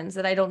women friends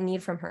that I don't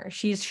need from her.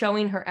 She's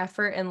showing her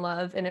effort and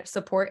love and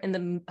support in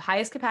the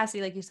highest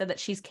capacity, like you said, that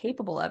she's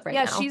capable of right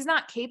now. Yeah, she's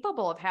not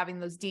capable of having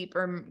those deep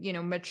or,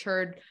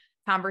 matured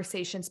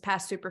conversations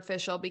past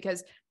superficial,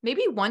 because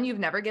maybe one, you've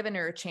never given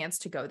her a chance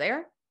to go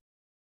there.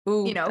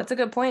 Ooh, that's a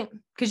good point.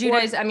 Because you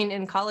guys,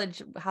 in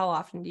college, how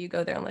often do you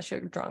go there unless you're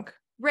drunk?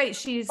 Right.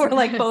 She's or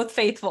like both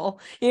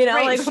faithful,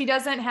 right, like, she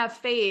doesn't have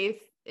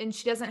faith and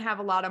she doesn't have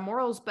a lot of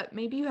morals, but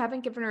maybe you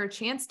haven't given her a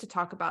chance to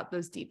talk about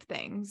those deep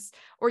things,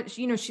 or,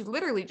 she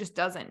literally just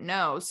doesn't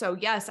know. So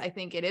yes, I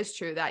think it is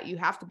true that you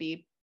have to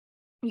be,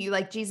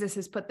 like, Jesus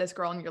has put this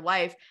girl in your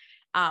life.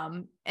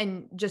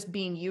 And just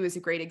being you is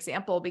a great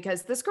example,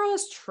 because this girl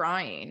is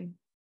trying.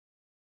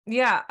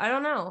 Yeah. I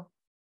don't know.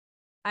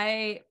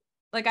 I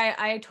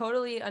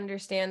totally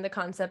understand the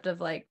concept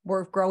of like,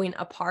 we're growing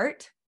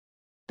apart,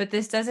 but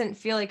this doesn't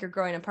feel like you're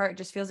growing apart. It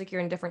just feels like you're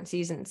in different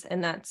seasons,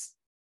 and that's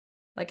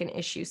like an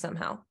issue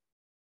somehow.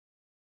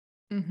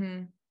 I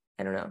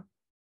don't know.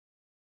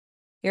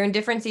 You're in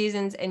different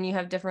seasons and you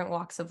have different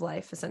walks of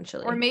life,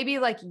 essentially. Or maybe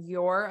like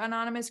you're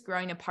Anonymous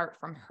growing apart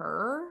from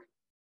her,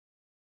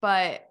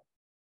 but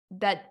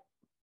that,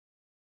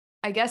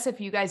 I guess if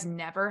you guys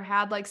never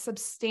had like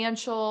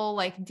substantial,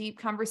 like deep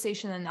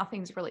conversation, then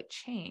nothing's really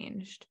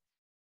changed.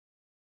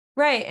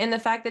 Right. And the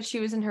fact that she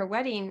was in her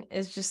wedding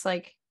is just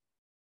like,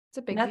 it's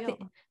a big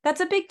deal.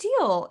 That's a big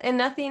deal.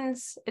 And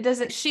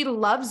she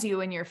loves you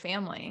and your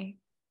family.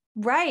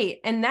 Right.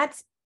 And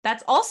that's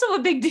also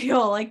a big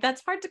deal. Like,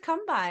 that's hard to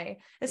come by,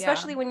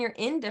 especially when you're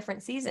in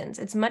different seasons.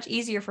 It's much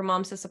easier for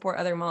moms to support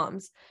other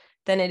moms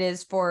than it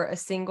is for a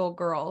single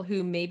girl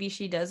who maybe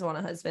she does want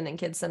a husband and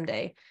kids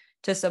someday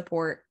to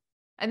support.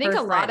 I think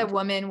a lot of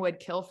women would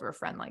kill for a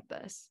friend like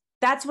this.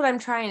 That's what I'm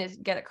trying to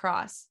get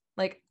across.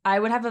 Like, I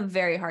would have a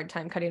very hard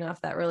time cutting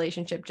off that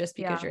relationship just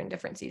because you're in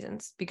different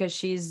seasons, because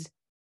she's,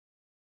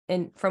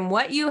 and from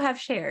what you have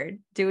shared,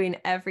 doing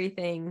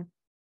everything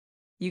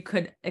you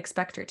could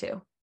expect her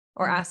to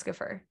or ask of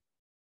her.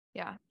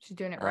 Yeah, she's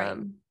doing it right.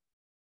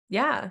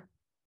 Yeah.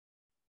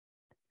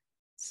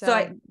 So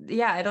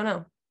I don't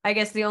know. I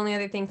guess the only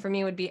other thing for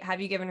me would be, have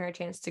you given her a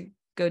chance to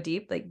go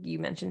deep? Like you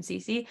mentioned,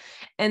 Cece.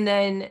 And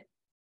then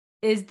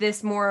is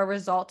this more a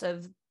result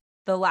of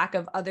the lack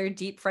of other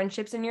deep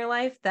friendships in your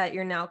life that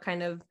you're now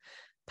kind of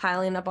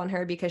piling up on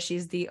her because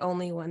she's the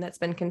only one that's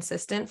been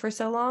consistent for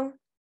so long,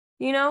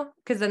 you know?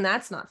 Because then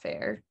that's not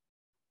fair.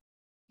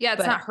 Yeah,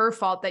 it's not her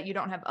fault that you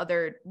don't have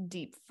other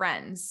deep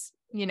friends,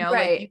 you know,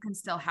 right. like you can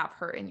still have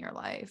her in your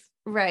life.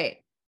 Right.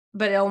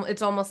 But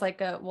it's almost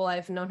like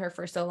I've known her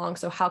for so long.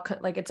 So how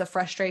could, like, it's a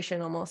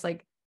frustration almost,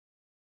 like,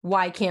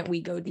 why can't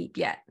we go deep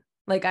yet?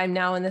 Like, I'm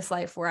now in this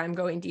life where I'm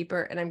going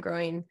deeper and I'm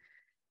growing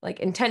like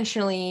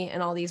intentionally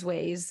in all these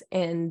ways.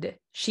 And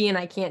she and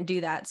I can't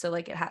do that. So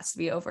like, it has to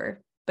be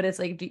over. But it's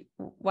like,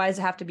 why does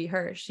it have to be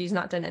her? She's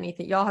not done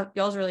anything.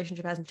 Y'all's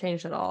relationship hasn't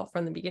changed at all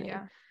from the beginning.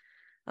 Yeah.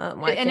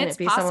 Why can't it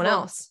be someone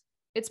else?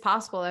 It's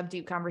possible to have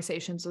deep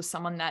conversations with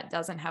someone that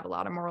doesn't have a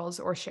lot of morals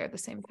or share the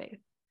same faith.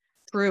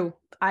 True.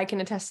 I can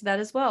attest to that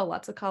as well.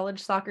 Lots of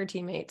college soccer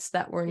teammates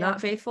that were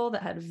not faithful,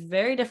 that had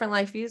very different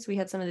life views. We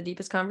had some of the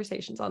deepest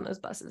conversations on those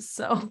buses.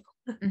 So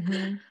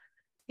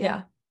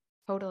yeah,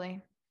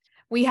 totally.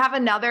 We have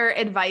another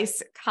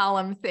advice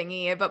column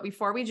thingy, but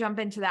before we jump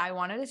into that, I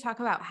wanted to talk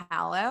about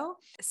Hallow,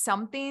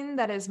 something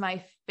that is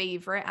my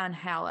favorite on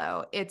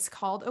Hallow. It's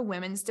called a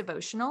women's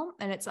devotional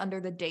and it's under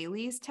the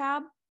dailies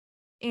tab.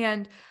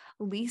 And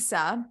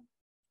Lisa,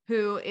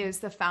 who is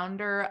the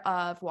founder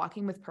of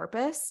Walking with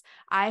Purpose,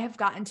 I have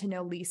gotten to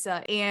know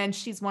Lisa and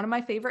she's one of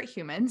my favorite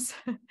humans.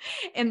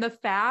 And the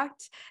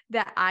fact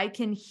that I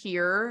can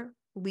hear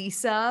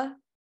Lisa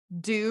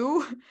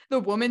do the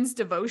woman's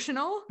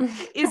devotional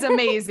is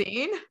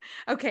amazing.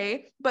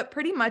 Okay. But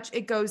pretty much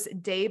it goes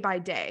day by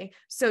day.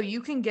 So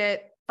you can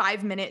get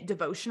 5-minute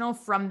devotional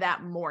from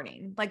that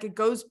morning. Like it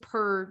goes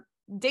per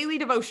daily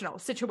devotional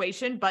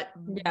situation, but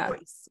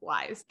voice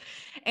wise.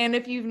 And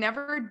if you've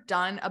never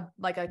done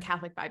a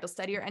Catholic Bible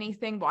study or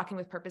anything, Walking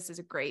with Purpose is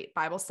a great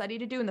Bible study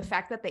to do. And the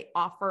fact that they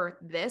offer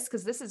this,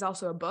 because this is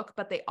also a book,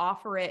 but they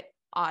offer it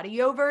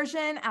audio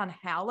version on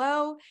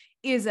Hallow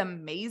is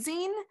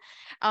amazing.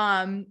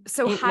 So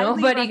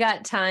nobody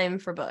got time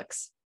for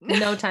books.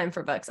 No time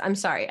for books. I'm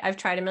sorry. I've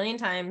tried a million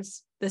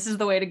times. This is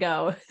the way to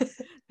go.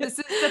 This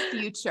is the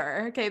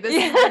future. Okay. This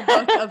is the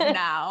book of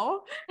now.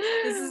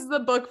 This is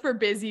the book for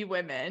busy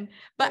women.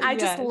 But I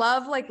just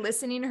love like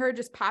listening to her,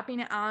 just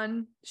popping it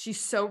on. She's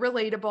so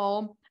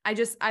relatable. I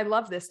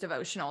love this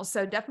devotional.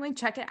 So definitely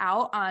check it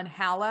out on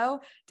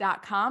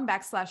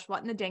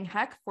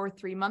hallow.com/whatinthedangheck for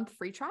 3-month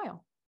free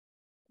trial.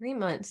 3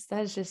 months.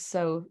 That is just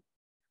so,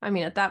 I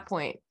mean, at that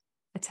point,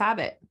 it's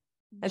habit.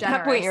 At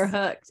that point, you're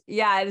hooked.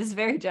 Yeah, it is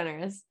very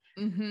generous.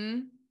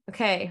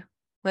 Okay.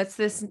 What's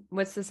this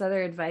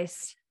other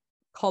advice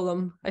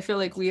column? I feel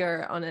like we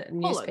are on a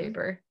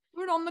newspaper.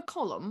 We're on the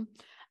column.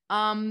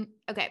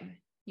 Okay.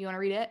 You want to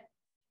read it?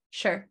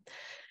 Sure.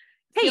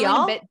 Hey,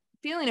 y'all.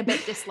 Feeling a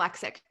bit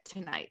dyslexic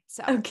tonight.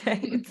 So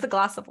okay. It's the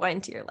glass of wine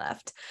to your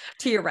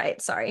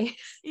right. Sorry.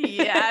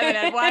 Yeah. I haven't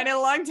had wine in a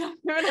long time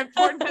and I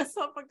poured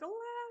myself a glass.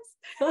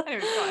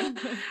 Anyway, go on.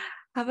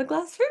 Have a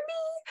glass for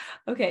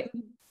me. Okay.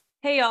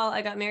 Hey, y'all.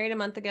 I got married a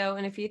month ago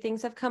and a few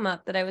things have come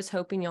up that I was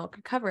hoping y'all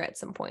could cover at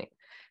some point.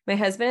 My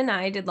husband and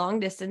I did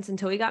long distance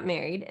until we got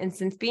married. And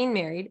since being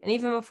married, and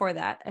even before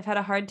that, I've had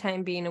a hard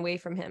time being away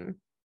from him.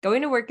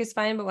 Going to work is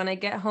fine, but when I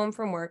get home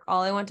from work,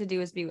 all I want to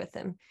do is be with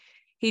him.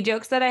 He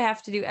jokes that I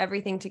have to do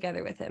everything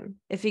together with him.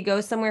 If he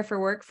goes somewhere for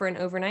work for an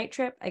overnight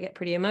trip, I get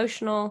pretty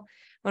emotional.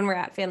 When we're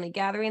at family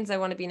gatherings, I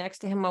want to be next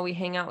to him while we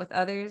hang out with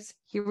others.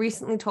 He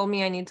recently told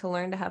me I need to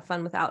learn to have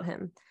fun without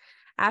him.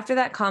 After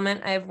that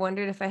comment, I have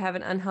wondered if I have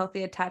an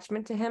unhealthy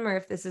attachment to him or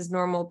if this is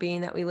normal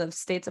being that we live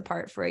states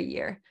apart for a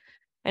year.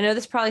 I know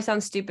this probably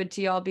sounds stupid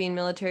to y'all being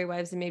military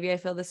wives, and maybe I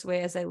feel this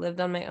way as I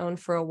lived on my own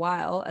for a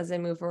while as I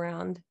move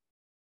around.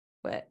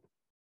 But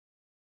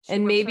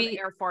and maybe for the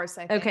Air Force,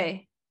 I think.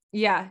 Okay.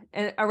 Yeah,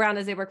 and around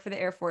as they work for the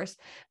Air Force.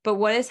 But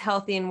what is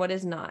healthy and what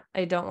is not?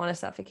 I don't want to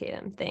suffocate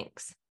him.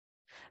 Thanks.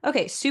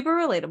 Okay, super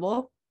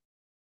relatable.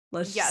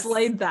 Let's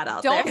slide that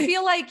out there. Don't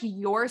feel like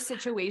your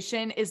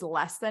situation is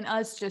less than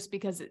us just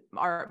because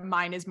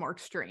mine is more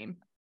extreme.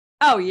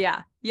 Oh,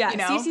 yeah. Yeah. You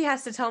know? Cece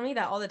has to tell me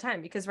that all the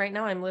time because right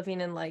now I'm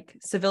living in like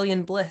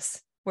civilian bliss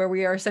where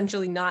we are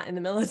essentially not in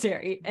the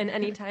military. And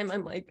anytime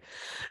I'm like,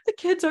 the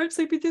kids aren't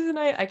sleeping through the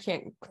night, I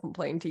can't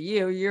complain to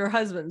you. Your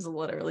husband's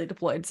literally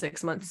deployed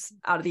 6 months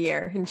out of the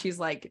air. And she's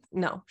like,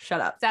 no,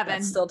 shut up. 7.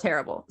 That's still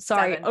terrible.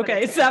 Sorry. 7,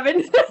 okay.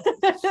 7.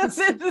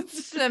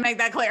 To make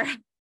that clear.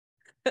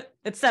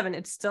 It's 7.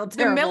 It's still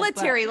terrible. The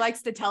military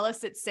likes to tell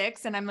us it's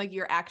 6. And I'm like,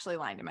 you're actually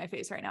lying to my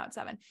face right now at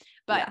 7.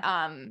 But,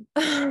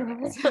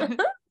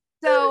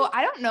 so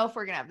I don't know if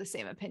we're going to have the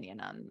same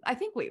opinion on, I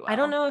think we will. I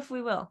don't know if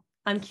we will.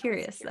 I'm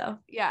curious though.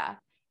 Yeah.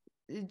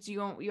 Do you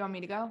want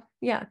me to go?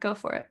 Yeah, go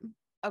for it.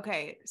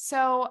 Okay.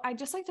 So I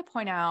just like to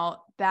point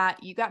out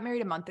that you got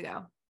married a month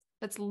ago.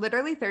 That's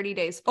literally 30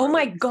 days. Oh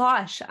my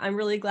gosh. I'm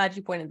really glad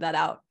you pointed that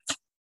out.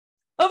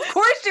 Of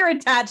course you're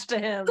attached to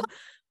him.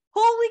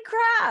 Holy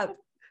crap.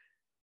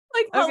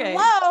 Like,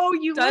 hello,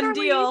 you done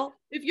deal.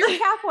 If you're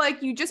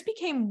Catholic, you just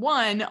became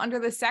one under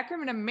the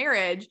sacrament of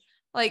marriage.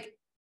 Like,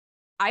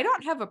 I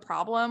don't have a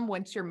problem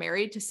once you're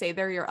married to say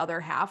they're your other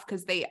half,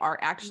 because they are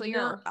actually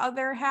your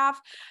other half.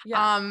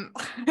 Yeah.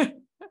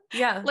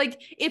 Yeah. Like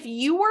if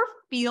you were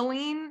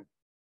feeling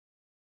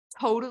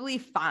totally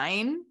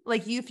fine,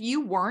 like if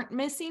you weren't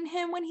missing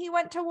him when he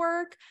went to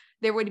work,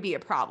 there would be a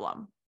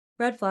problem.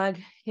 Red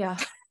flag. Yeah.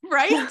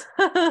 Right?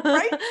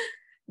 Right?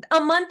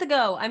 A month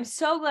ago. I'm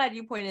so glad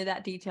you pointed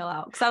that detail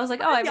out, because I was like,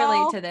 oh, I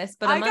relate to this.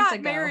 But a month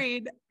ago.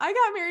 I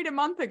got married a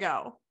month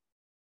ago.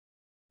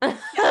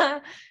 Yeah.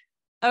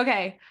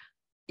 Okay.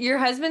 Your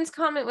husband's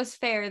comment was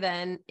fair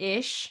then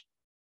ish,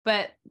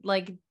 but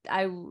like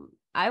I would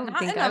Not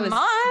think in I a was.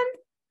 month.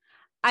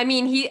 I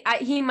mean,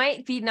 he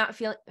might be not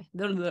feeling.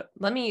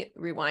 Let me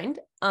rewind.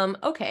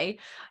 Okay,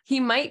 he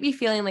might be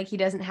feeling like he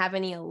doesn't have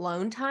any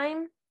alone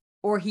time,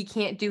 or he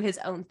can't do his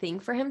own thing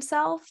for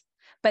himself.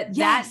 But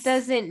that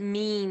doesn't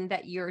mean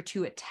that you're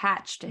too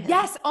attached to him.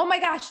 Yes. Oh my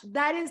gosh,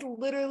 that is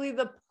literally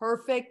the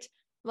perfect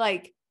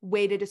like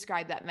way to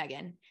describe that,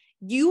 Megan.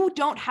 You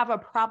don't have a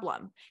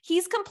problem.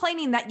 He's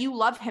complaining that you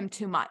love him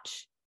too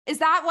much. Is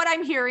that what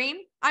I'm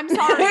hearing? I'm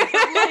sorry.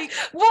 Like,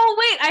 well,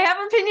 wait, I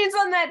have opinions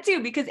on that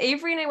too, because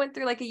Avery and I went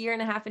through like a year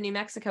and a half in New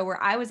Mexico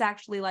where I was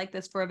actually like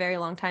this for a very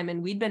long time.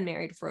 And we'd been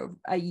married for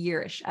a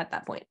yearish at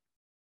that point.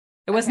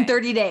 It wasn't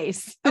 30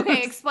 days.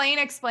 Okay.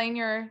 Explain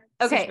your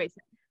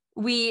situation.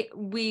 We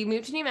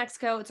moved to New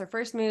Mexico. It's our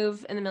first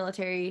move in the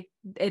military.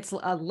 It's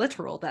a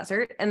literal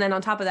desert. And then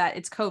on top of that,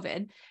 it's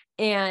COVID.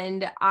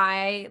 And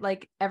I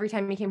like every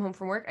time he came home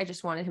from work, I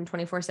just wanted him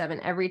 24/7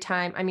 every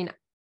time. I mean,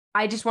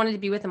 I just wanted to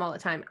be with him all the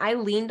time. I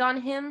leaned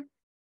on him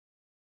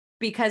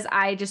because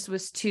I just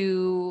was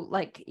too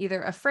like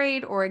either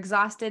afraid or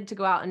exhausted to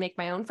go out and make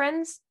my own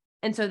friends.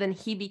 And so then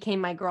he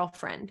became my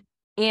girlfriend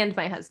and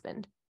my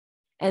husband.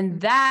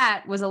 And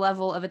that was a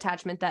level of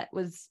attachment that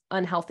was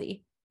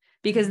unhealthy,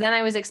 because then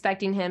I was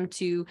expecting him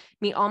to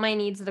meet all my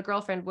needs as a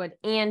girlfriend would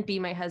and be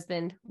my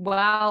husband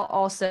while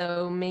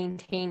also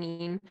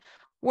maintaining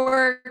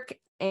work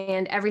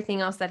and everything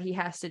else that he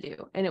has to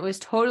do. And it was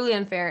totally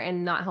unfair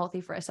and not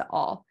healthy for us at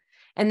all.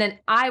 And then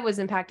I was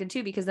impacted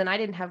too, because then I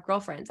didn't have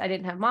girlfriends. I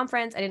didn't have mom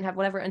friends. I didn't have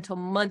whatever until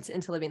months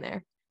into living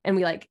there. And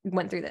we like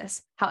went through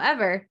this.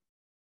 However,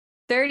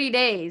 30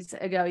 days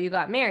ago, you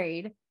got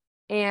married.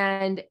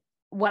 And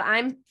what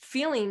I'm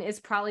feeling is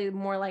probably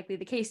more likely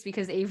the case,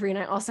 because Avery and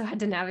I also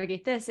had to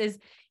navigate this, is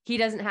he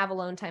doesn't have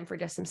alone time for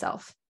just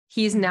himself.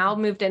 He's now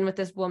moved in with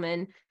this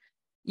woman,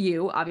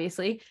 you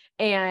obviously,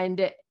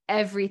 and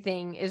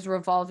everything is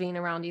revolving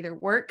around either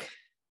work,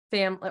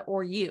 family,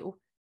 or you.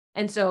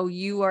 And so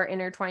you are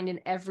intertwined in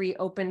every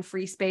open,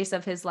 free space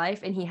of his life,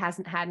 and he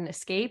hasn't had an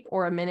escape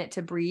or a minute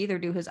to breathe or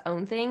do his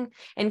own thing.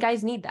 And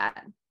guys need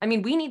that. I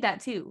mean, we need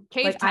that too.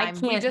 Cave time.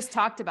 We just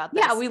talked about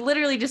this. Yeah, we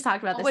literally just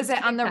talked about this. Was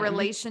it on the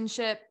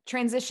relationship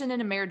transition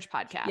into marriage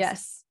podcast?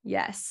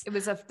 Yes. It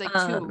was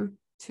like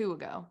two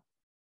ago.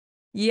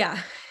 Yeah,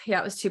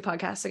 it was 2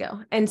 podcasts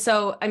ago. And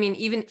so, I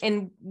mean,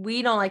 and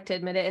we don't like to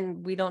admit it,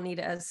 and we don't need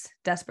it as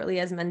desperately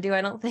as men do, I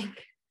don't think,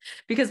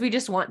 because we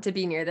just want to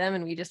be near them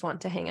and we just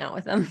want to hang out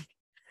with them.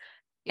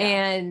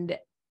 Yeah.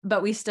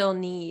 But we still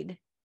need,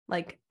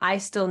 like, I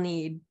still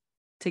need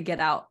to get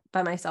out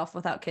by myself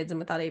without kids and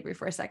without Avery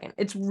for a second.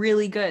 It's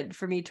really good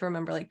for me to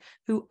remember like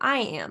who I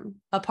am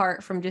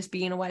apart from just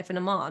being a wife and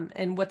a mom,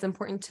 and what's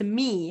important to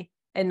me,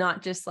 and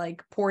not just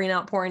like pouring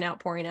out.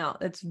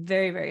 It's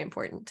very, very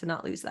important to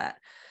not lose that.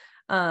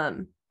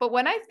 But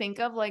when I think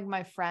of like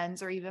my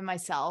friends or even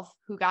myself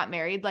who got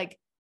married, like,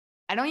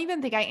 I don't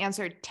even think I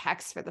answered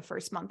texts for the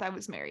first month I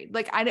was married.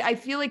 Like, I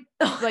feel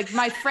like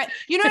my friend,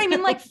 you know what I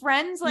mean? Like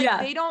friends, like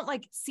they don't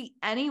like see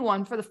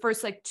anyone for the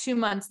first like 2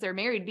 months they're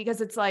married,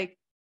 because it's like,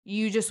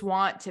 you just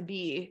want to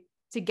be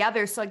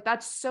together. So like,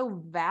 that's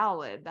so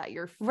valid that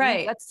you're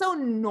right. That's so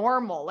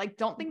normal. Like,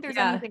 don't think there's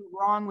anything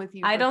wrong with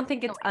you. I don't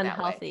think it's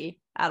unhealthy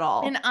at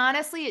all. And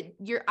honestly,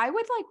 I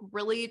would like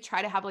really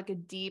try to have like a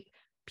deep,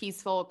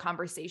 peaceful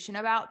conversation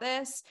about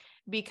this,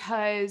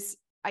 because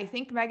I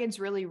think Megan's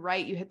really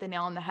right. You hit the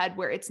nail on the head,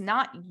 where it's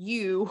not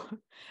you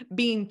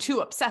being too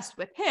obsessed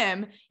with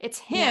him. It's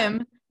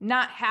him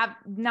not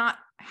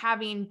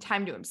having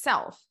time to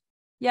himself.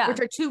 Yeah. Which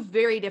are 2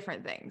 very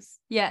different things.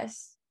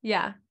 Yes.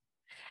 Yeah.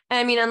 And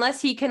I mean,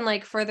 unless he can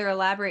like further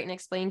elaborate and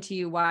explain to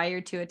you why you're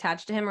too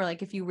attached to him, or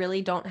like if you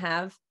really don't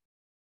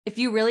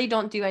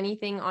do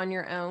anything on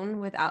your own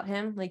without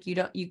him, like you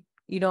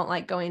don't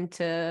like going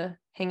to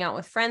hang out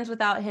with friends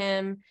without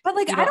him. But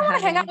like, I don't want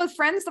to hang out with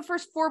friends the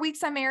first 4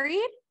 weeks I'm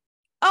married.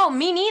 Oh,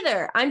 me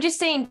neither. I'm just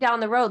saying down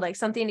the road, like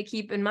something to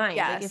keep in mind.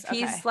 Yes, like if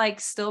he's like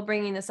still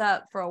bringing this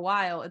up for a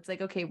while, it's like,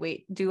 okay,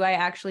 wait, do I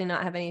actually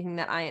not have anything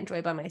that I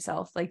enjoy by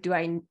myself? Like, do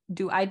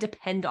I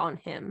depend on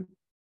him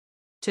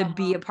to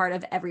be a part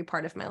of every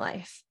part of my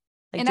life?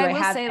 Like, and do I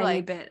have any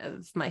like, bit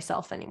of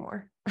myself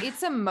anymore?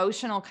 It's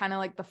emotional, kind of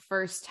like the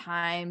first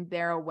time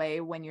they're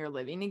away when you're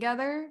living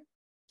together.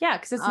 Yeah,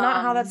 because it's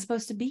not how that's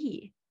supposed to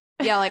be.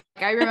 Yeah, like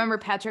I remember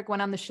Patrick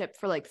went on the ship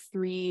for like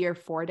 3 or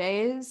 4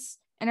 days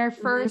in our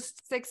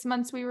first 6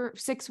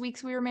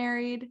 weeks we were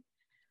married.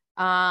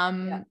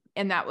 And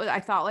that was, I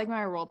thought like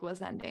my world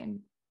was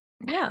ending.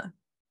 Yeah.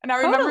 And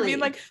I remember being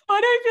like, why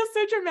do I feel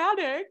so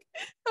dramatic?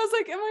 I was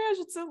like, oh my gosh,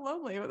 it's so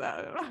lonely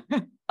without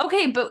him.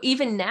 Okay, but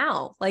even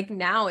now, like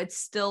now it's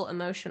still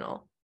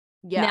emotional.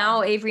 Yeah.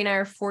 Now Avery and I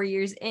are 4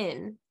 years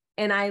in,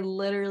 and I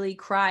literally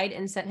cried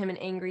and sent him an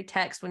angry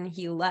text when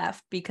he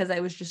left because I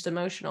was just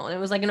emotional. And it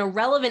was like an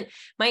irrelevant,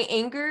 my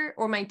anger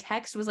or my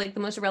text was like the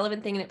most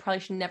irrelevant thing, and it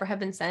probably should never have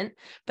been sent.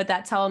 But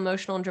that's how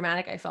emotional and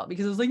dramatic I felt,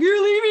 because it was like,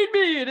 you're leaving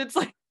me. And it's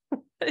like,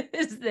 what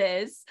is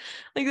this?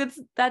 Like,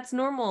 that's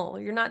normal.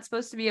 You're not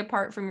supposed to be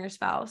apart from your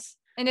spouse.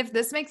 And if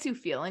this makes you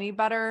feel any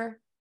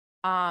better,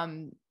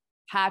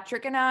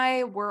 Patrick and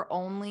I were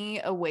only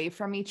away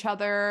from each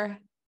other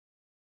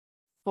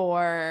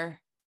for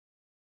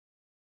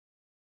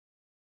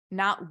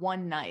not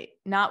one night,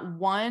 not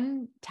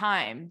one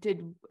time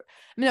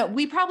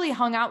we probably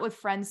hung out with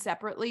friends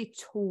separately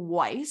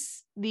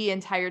twice the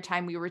entire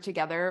time we were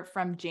together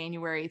from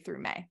January through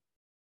May.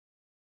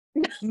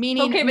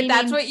 Meaning,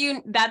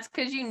 that's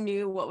because you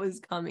knew what was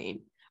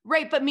coming.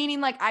 Right. But meaning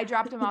like I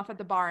dropped him off at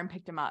the bar and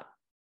picked him up.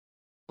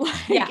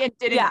 And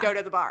didn't go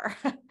to the bar.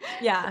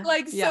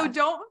 So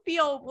don't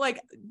feel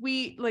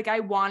like I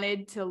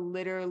wanted to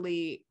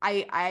literally,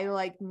 I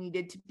like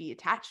needed to be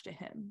attached to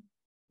him.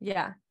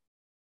 Yeah.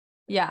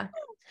 Yeah.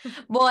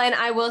 Well, and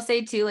I will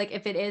say too, like,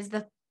 if it is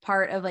the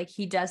part of like,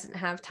 he doesn't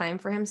have time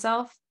for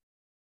himself,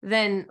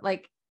 then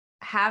like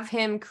have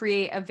him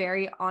create a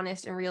very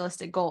honest and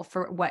realistic goal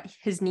for what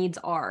his needs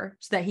are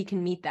so that he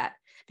can meet that.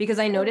 Because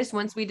I noticed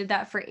once we did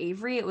that for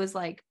Avery, it was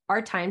like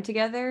our time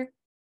together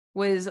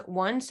was,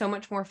 one, so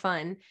much more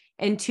fun,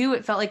 and two,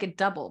 it felt like it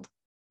doubled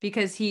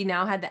because he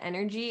now had the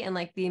energy and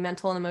like the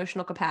mental and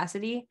emotional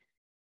capacity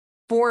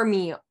for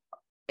me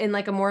in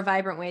like a more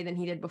vibrant way than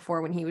he did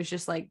before, when he was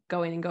just like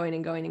going and going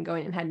and going and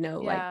going and had no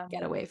like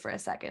getaway for a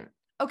second.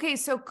 Okay.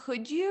 So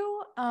could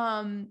you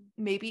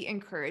maybe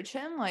encourage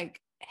him like,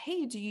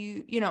 hey,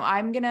 do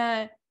I'm going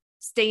to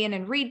stay in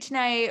and read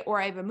tonight, or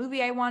I have a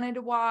movie I wanted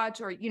to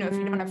watch, or, if you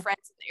don't have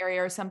friends in the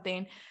area or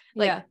something,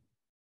 like,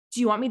 do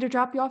you want me to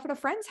drop you off at a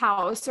friend's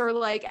house or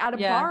like at a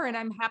bar, and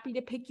I'm happy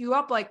to pick you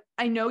up? Like,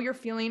 I know you're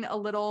feeling a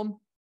little,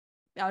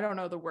 I don't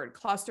know the word,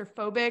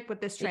 claustrophobic with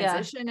this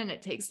transition, and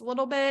it takes a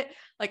little bit.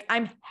 Like,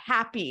 I'm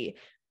happy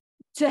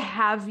to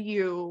have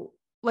you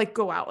like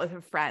go out with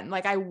a friend.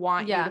 Like, I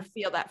want you to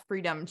feel that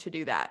freedom to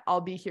do that. I'll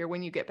be here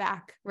when you get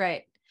back.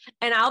 Right.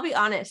 And I'll be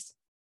honest,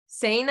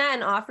 saying that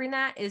and offering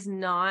that is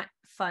not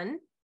fun,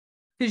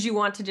 because you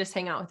want to just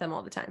hang out with them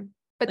all the time.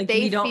 But like,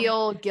 they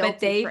feel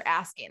guilty for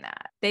asking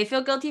that. They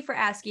feel guilty for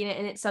asking it.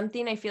 And it's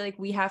something I feel like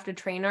we have to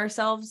train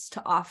ourselves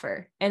to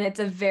offer. And it's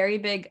a very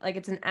big, like,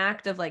 it's an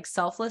act of like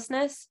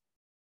selflessness.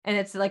 And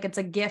it's like, it's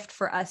a gift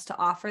for us to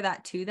offer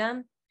that to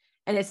them.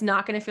 And it's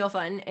not going to feel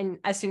fun. And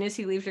as soon as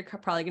he leaves, you're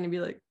probably going to be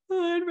like,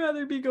 oh, I'd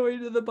rather be going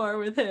to the bar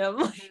with him.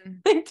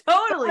 Like,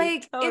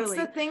 totally. It's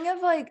the thing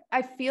of like,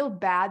 I feel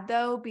bad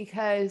though,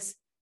 because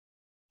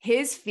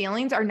his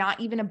feelings are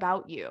not even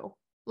about you.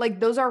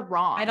 Like, those are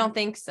wrong. I don't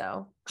think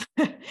so.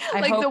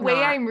 Like, the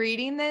way I'm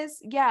reading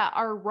this,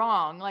 are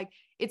wrong. Like,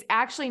 it's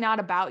actually not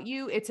about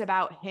you. It's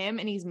about him,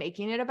 and he's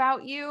making it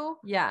about you.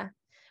 Yeah.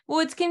 Well,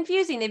 it's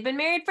confusing. They've been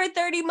married for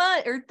 30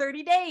 months or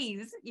 30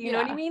 days. You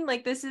know what I mean?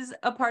 Like, this is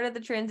a part of the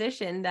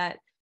transition that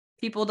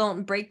people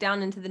don't break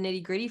down into the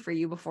nitty gritty for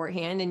you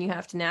beforehand, and you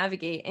have to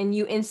navigate. And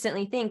you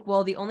instantly think,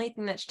 well, the only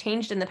thing that's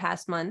changed in the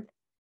past month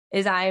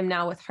is I am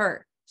now with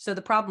her. So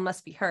the problem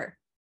must be her.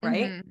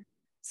 Right. Mm-hmm.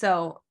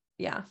 So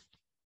yeah,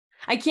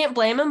 I can't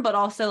blame him, but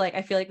also like,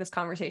 I feel like this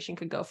conversation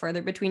could go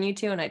further between you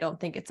two. And I don't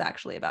think it's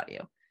actually about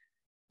you.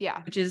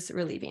 Yeah. Which is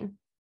relieving.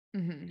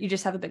 Mm-hmm. You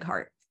just have a big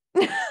heart.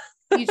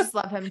 You just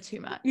love him too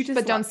much.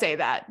 But don't say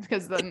that,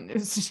 because then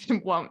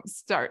it won't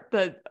start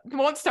the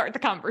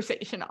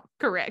conversation off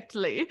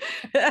correctly.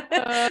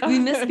 We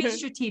must be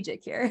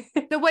strategic here.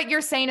 So what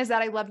you're saying is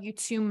that I love you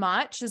too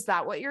much? Is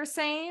that what you're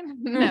saying?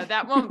 No,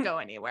 that won't go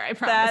anywhere. I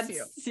promise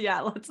you.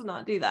 Yeah, let's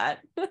not do that.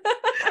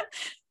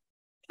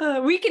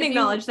 We can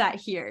acknowledge that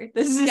here.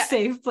 This is a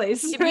safe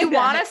place. If you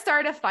want to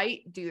start a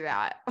fight, do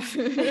that.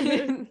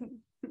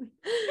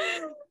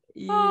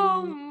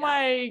 Oh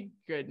my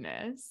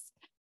goodness.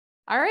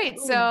 All right.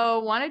 So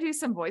want to do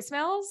some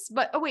voicemails?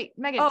 But wait,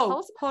 Megan, tell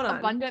us about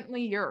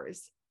Abundantly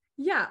Yours.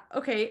 Yeah.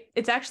 Okay.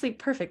 It's actually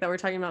perfect that we're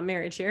talking about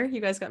marriage here.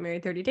 You guys got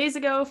married 30 days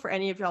ago. For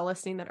any of y'all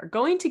listening that are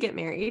going to get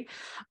married,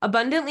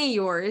 Abundantly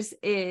Yours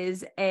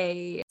is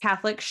a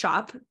Catholic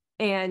shop,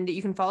 and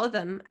you can follow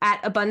them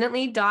at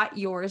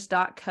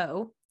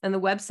abundantly.yours.co. And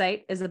the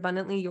website is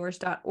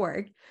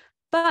abundantlyyours.org.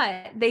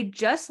 But they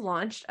just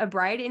launched a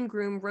bride and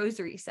groom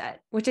rosary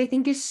set, which I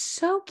think is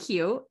so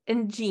cute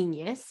and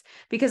genius,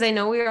 because I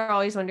know we are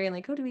always wondering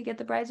like, oh, do we get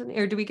the bride something?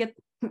 Or do we get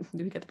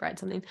the bride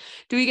something?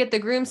 Do we get the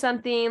groom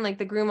something? Like,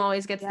 the groom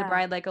always gets the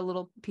bride like a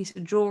little piece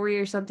of jewelry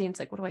or something. It's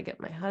like, what do I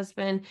get my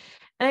husband?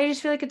 And I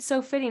just feel like it's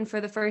so fitting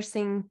for the first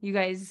thing you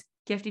guys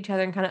gift each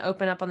other and kind of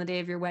open up on the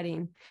day of your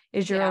wedding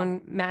is your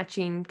own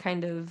matching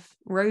kind of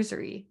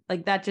rosary.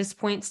 Like, that just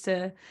points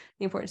to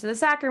the importance of the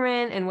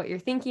sacrament and what you're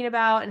thinking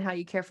about and how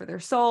you care for their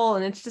soul.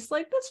 And it's just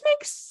like, this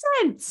makes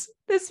sense.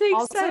 This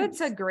makes sense.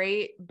 It's a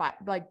great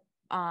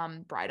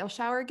bridal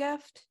shower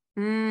gift.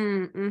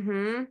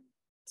 Mm-hmm.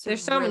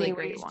 There's so really many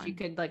great ways one. you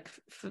could like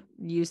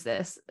use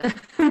this.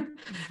 Yeah.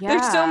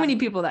 There's so many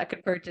people that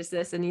could purchase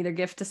this and either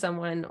gift to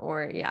someone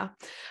or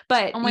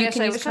But oh my gosh,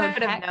 can I use wish I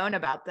would have known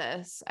about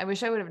this. I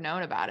wish I would have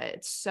known about it.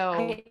 It's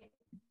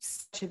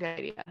such a good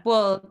idea.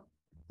 Well,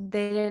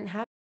 they didn't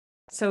have,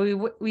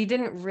 so we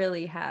didn't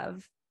really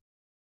have,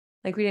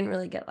 like, we didn't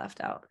really get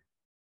left out.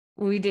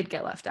 We did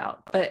get left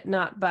out, but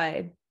not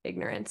by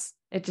ignorance.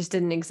 It just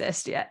didn't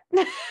exist yet.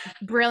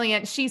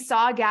 Brilliant. She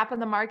saw a gap in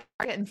the market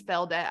and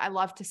filled it. I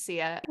love to see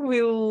it.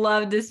 We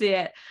love to see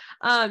it.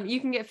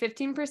 You can get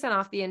 15%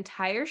 off the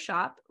entire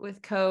shop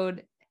with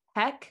code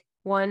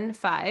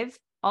HECK15,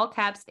 all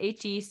caps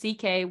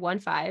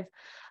HECK15,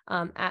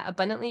 at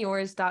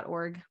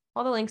abundantlyyours.org.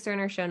 All the links are in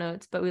our show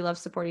notes, but we love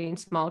supporting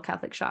small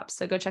Catholic shops.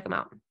 So go check them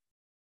out.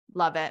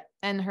 Love it.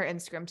 And her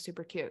Instagram's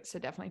super cute. So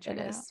definitely check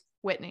it out.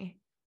 Whitney.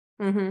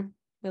 Mm-hmm.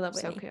 We love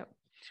Whitney. So cute.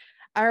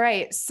 All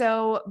right.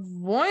 So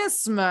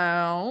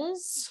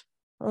voicemails.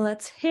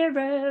 Let's hear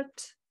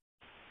it.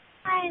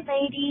 Hi,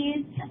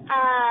 ladies.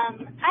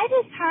 I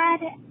just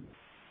had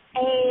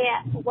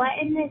a what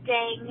in the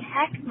dang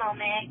heck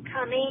moment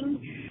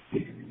coming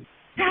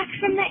back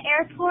from the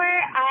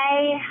airport.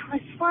 I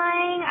was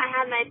flying. I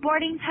had my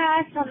boarding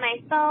pass on my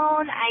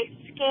phone. I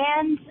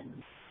scanned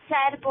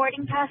said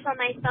boarding pass on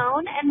my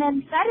phone, and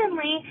then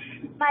suddenly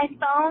my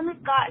phone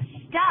got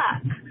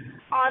stuck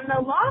on the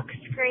lock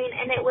screen,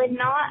 and it would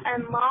not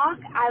unlock.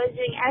 I was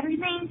doing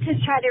everything to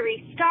try to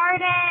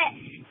restart it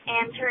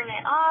and turn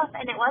it off,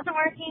 and it wasn't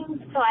working,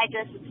 so I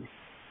just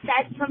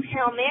said some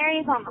Hail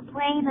Marys on the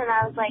plane, and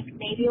I was like,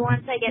 maybe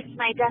once I get to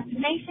my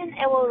destination,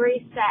 it will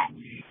reset.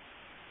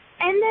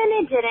 And then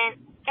it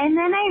didn't. And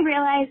then I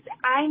realized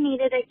I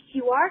needed a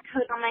QR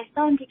code on my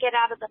phone to get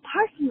out of the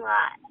parking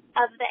lot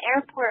of the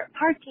airport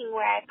parking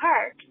where I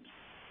parked.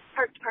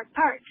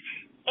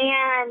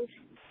 And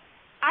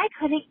I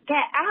couldn't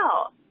get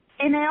out.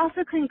 And I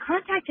also couldn't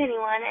contact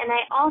anyone, and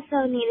I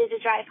also needed to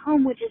drive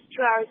home, which is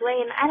 2 hours away,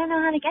 and I don't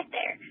know how to get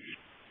there.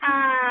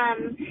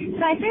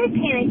 So I started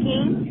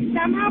panicking.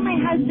 Somehow my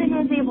husband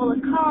was able to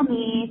call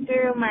me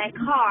through my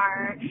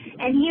car,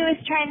 and he was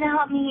trying to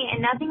help me, and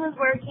nothing was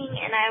working,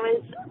 and I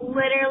was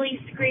literally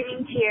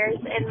screaming tears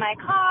in my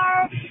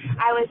car.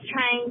 I was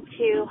trying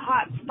to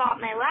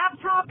hotspot my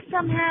laptop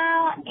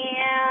somehow,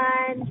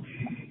 and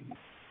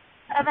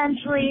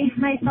eventually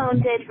my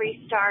phone did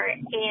restart,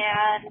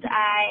 and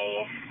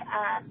I,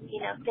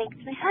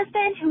 thanked my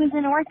husband, who was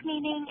in a work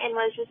meeting and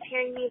was just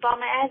hearing me bawl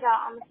my eyes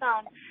out on the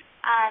phone,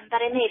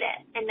 that I made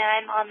it, and now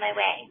I'm on my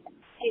way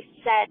to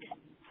said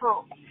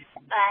home.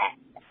 But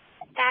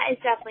that is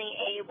definitely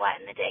a what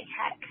in the dig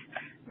heck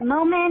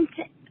moment.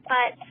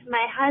 But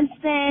my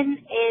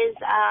husband is,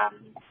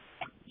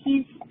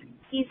 he's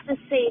the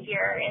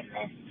savior in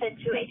this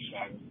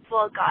situation.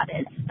 Well, God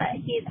is, but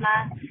he's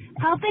my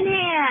helping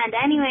hand.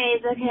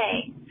 Anyways,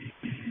 okay.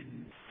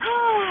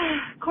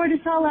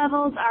 Cortisol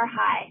levels are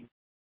high.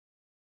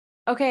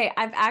 Okay,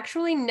 I've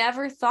actually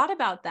never thought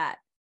about that.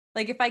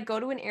 Like, if I go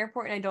to an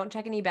airport and I don't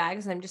check any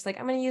bags, and I'm just like,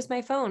 I'm going to use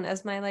my phone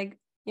as my,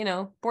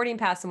 boarding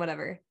pass and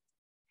whatever.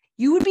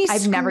 You would be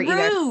screwed. Never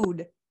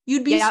either.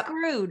 You'd be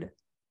screwed.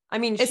 I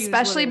mean,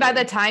 especially by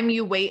the time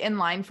you wait in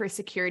line for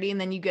security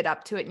and then you get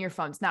up to it and your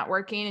phone's not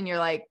working and you're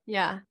like,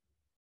 yeah,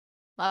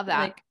 love that.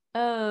 Like,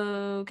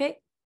 okay.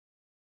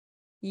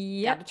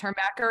 You have to turn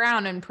back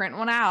around and print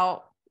one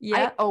out.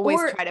 Yeah. I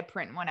always try to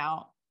print one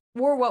out.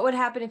 Or what would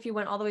happen if you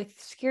went all the way through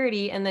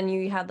security and then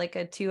you had like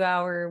a 2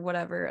 hour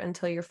whatever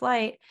until your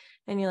flight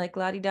and you're like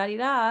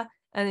la-di-da-di-da,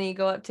 and then you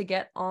go up to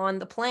get on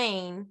the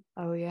plane.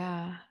 Oh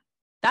yeah.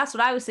 That's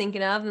what I was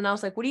thinking of. And I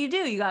was like, what do?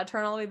 You got to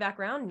turn all the way back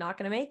around. Not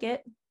going to make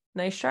it.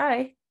 Nice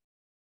try.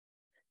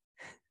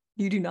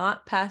 You do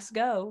not pass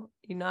go.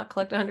 You do not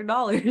collect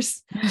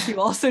 $100.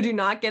 You also do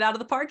not get out of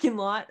the parking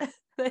lot.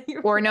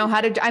 Or know how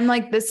to. I'm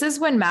like, this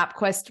is when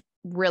MapQuest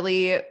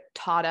really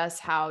taught us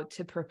how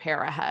to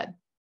prepare ahead.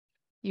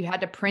 You had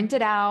to print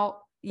it out,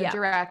 the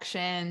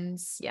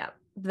directions. Yeah.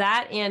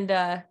 That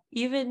and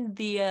even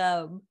the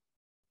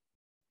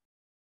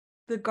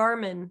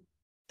Garmin.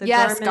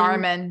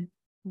 Garmin.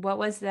 What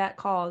was that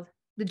called?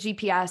 The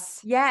GPS.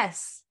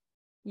 Yes,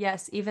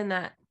 even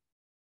that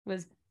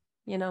was,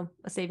 a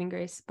saving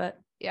grace. But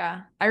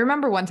yeah, I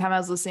remember one time I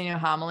was listening to a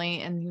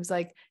homily and he was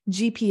like,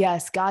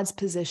 GPS, God's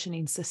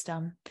positioning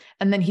system.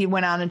 And then he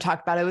went on and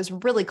talked about it. It was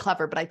really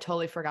clever, but I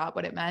totally forgot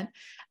what it meant.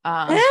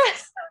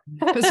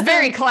 It was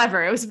very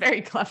clever. It was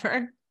very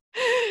clever.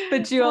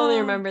 But you only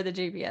remember the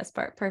GPS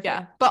part. Perfect.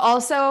 Yeah. But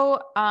also,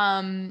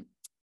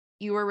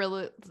 you were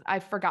really, I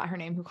forgot her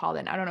name who called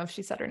in. I don't know if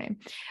she said her name,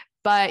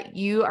 but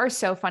you are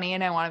so funny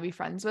and I want to be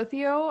friends with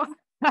you.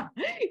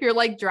 Your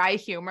like dry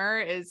humor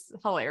is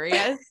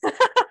hilarious.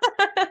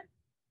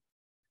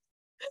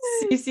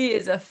 Cece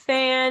is a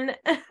fan.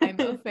 I'm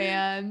a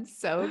fan.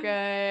 So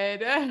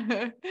good.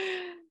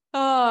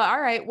 All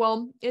right.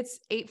 Well, it's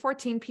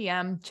 8:14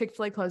 p.m.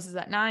 Chick-fil-A closes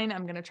at 9.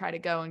 I'm going to try to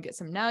go and get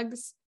some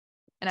nugs.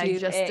 And I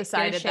just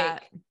decided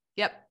that.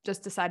 Yep.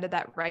 Just decided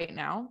that right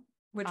now.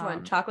 Which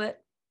one? Chocolate?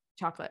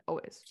 Chocolate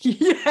always.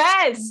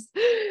 Yes.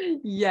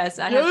 Yes.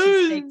 I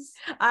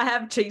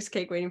have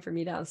cheesecake waiting for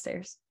me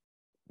downstairs.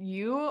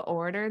 You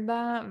ordered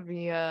that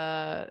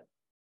via,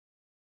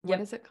 what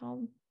is it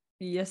called?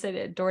 Yes, I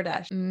did.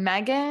 DoorDash.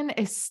 Megan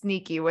is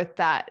sneaky with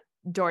that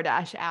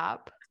DoorDash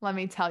app. Let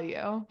me tell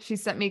you, she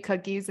sent me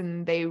cookies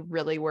and they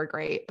really were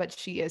great, but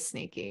she is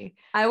sneaky.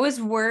 I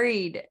was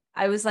worried.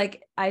 I was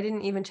like, I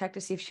didn't even check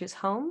to see if she was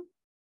home.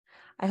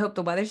 I hope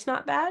the weather's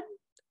not bad.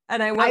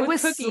 And I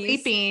was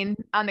sleeping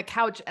on the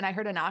couch and I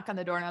heard a knock on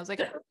the door and I was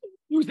like,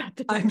 who's at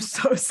the door? I'm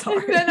so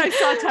sorry. And then I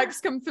saw a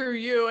text come through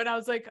you and I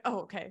was like,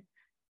 oh, okay.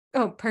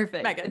 Oh,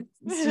 perfect. Megan.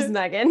 It's just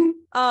Megan.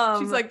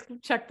 She's like,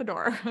 check the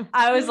door.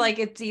 I was like,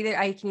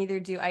 I can either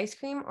do ice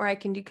cream or I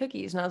can do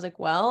cookies. And I was like,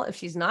 well, if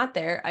she's not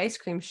there, ice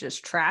cream's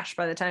just trash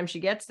by the time she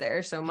gets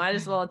there. So might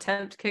as well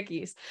attempt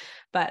cookies.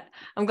 But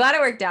I'm glad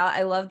it worked out.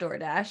 I love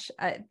DoorDash.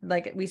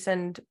 We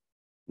send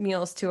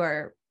meals to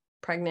our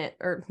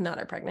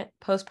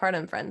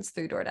postpartum friends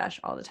through DoorDash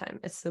all the time.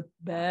 It's the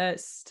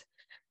best.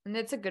 And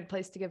it's a good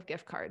place to give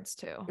gift cards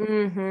too.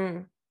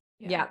 Mm-hmm.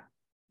 Yeah.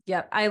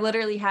 Yep. I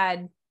literally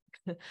had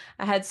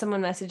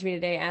someone message me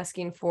today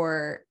asking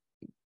for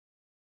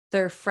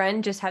their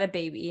friend just had a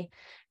baby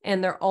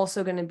and they're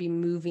also going to be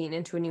moving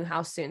into a new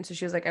house soon. So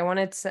she was like, I want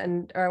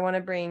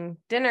to bring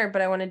dinner,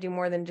 but I want to do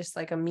more than just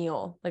like a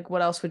meal. Like,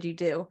 what else would you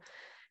do?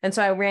 And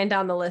so I ran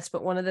down the list,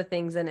 but one of the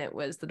things in it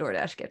was the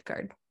DoorDash gift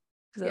card.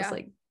 Because I was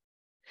like,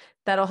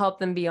 that'll help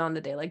them be on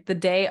the day. Like the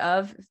day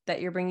of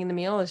that you're bringing the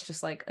meal is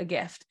just like a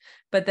gift.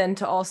 But then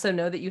to also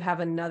know that you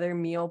have another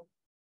meal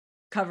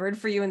covered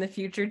for you in the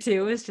future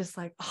too is just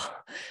like, oh,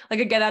 like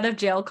a get out of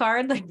jail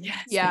card. Like,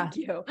 yes, thank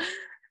you.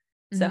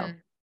 So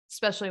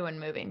especially when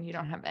moving, you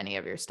don't have any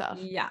of your stuff.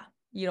 Yeah.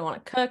 You don't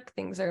want to cook.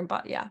 Things are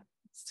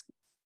it's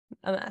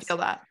a mess. Feel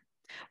that.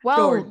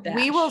 Well,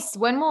 DoorDash.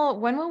 when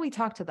will we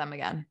talk to them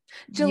again?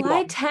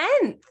 July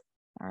 10th.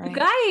 All right. You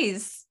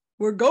guys,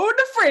 we're going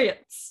to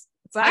France.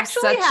 It's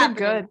actually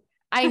happening.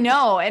 I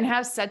know, and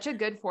have such a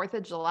good 4th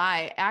of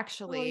July.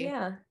 Actually,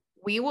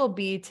 we will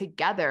be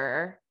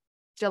together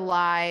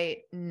July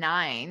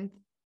 9th.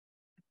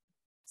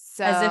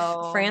 So as if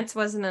France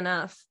wasn't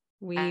enough.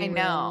 I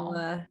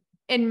know.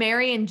 And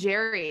Mary and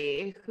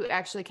Jerry, who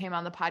actually came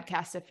on the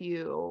podcast a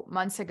few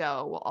months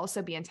ago, will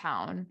also be in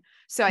town.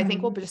 So I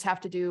think we'll just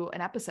have to do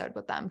an episode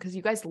with them because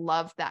you guys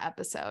loved that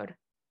episode.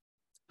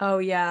 Oh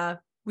yeah,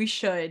 we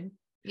should.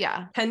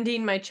 Yeah.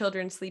 Pending my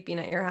children sleeping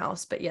at your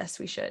house, but yes,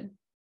 we should.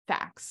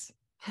 Facts.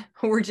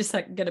 We're just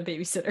like, get a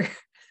babysitter.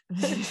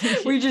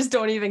 We just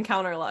don't even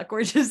count our luck.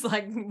 We're just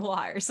like, we'll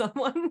hire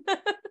someone.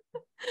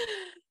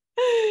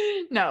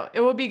 No, it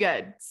will be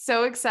good.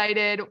 So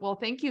excited. Well,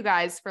 thank you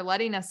guys for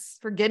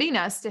getting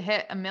us to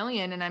hit 1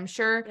 million. And I'm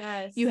sure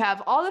you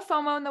have all the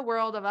FOMO in the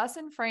world of us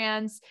in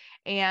France.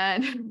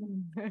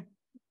 And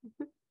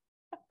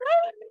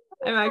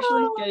I'm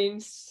actually getting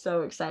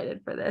so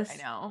excited for this. I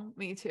know,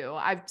 me too.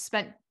 I've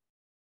spent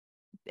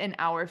an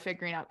hour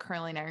figuring out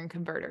curling iron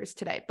converters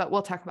today, but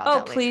we'll talk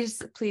about that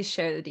later. Please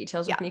share the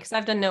details with me because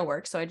I've done no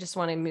work. So I just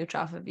want to mooch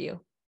off of you.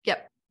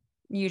 Yep.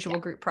 Usual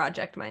group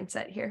project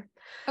mindset here.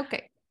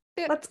 Okay.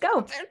 Let's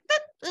go.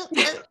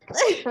 Bye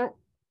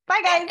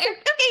guys.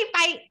 Okay.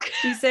 Bye.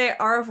 You say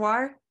au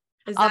revoir?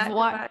 Au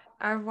revoir.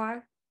 Au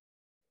revoir.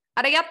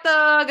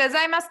 Arigato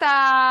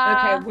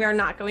gozaimashita. Okay. We are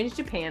not going to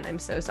Japan. I'm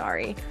so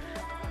sorry.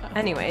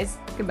 Anyways,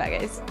 goodbye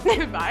guys.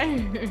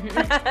 Goodbye.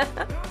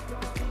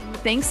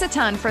 Thanks a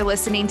ton for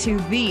listening to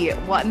the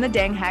What in the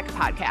Dang Heck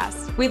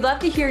podcast. We'd love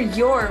to hear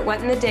your What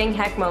in the Dang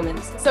Heck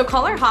moments. So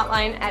call our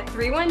hotline at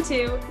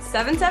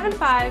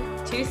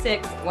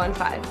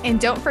 312-775-2615. And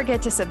don't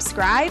forget to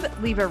subscribe,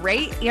 leave a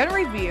rate and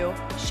review,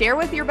 share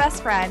with your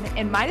best friend,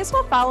 and might as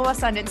well follow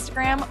us on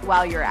Instagram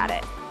while you're at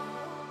it.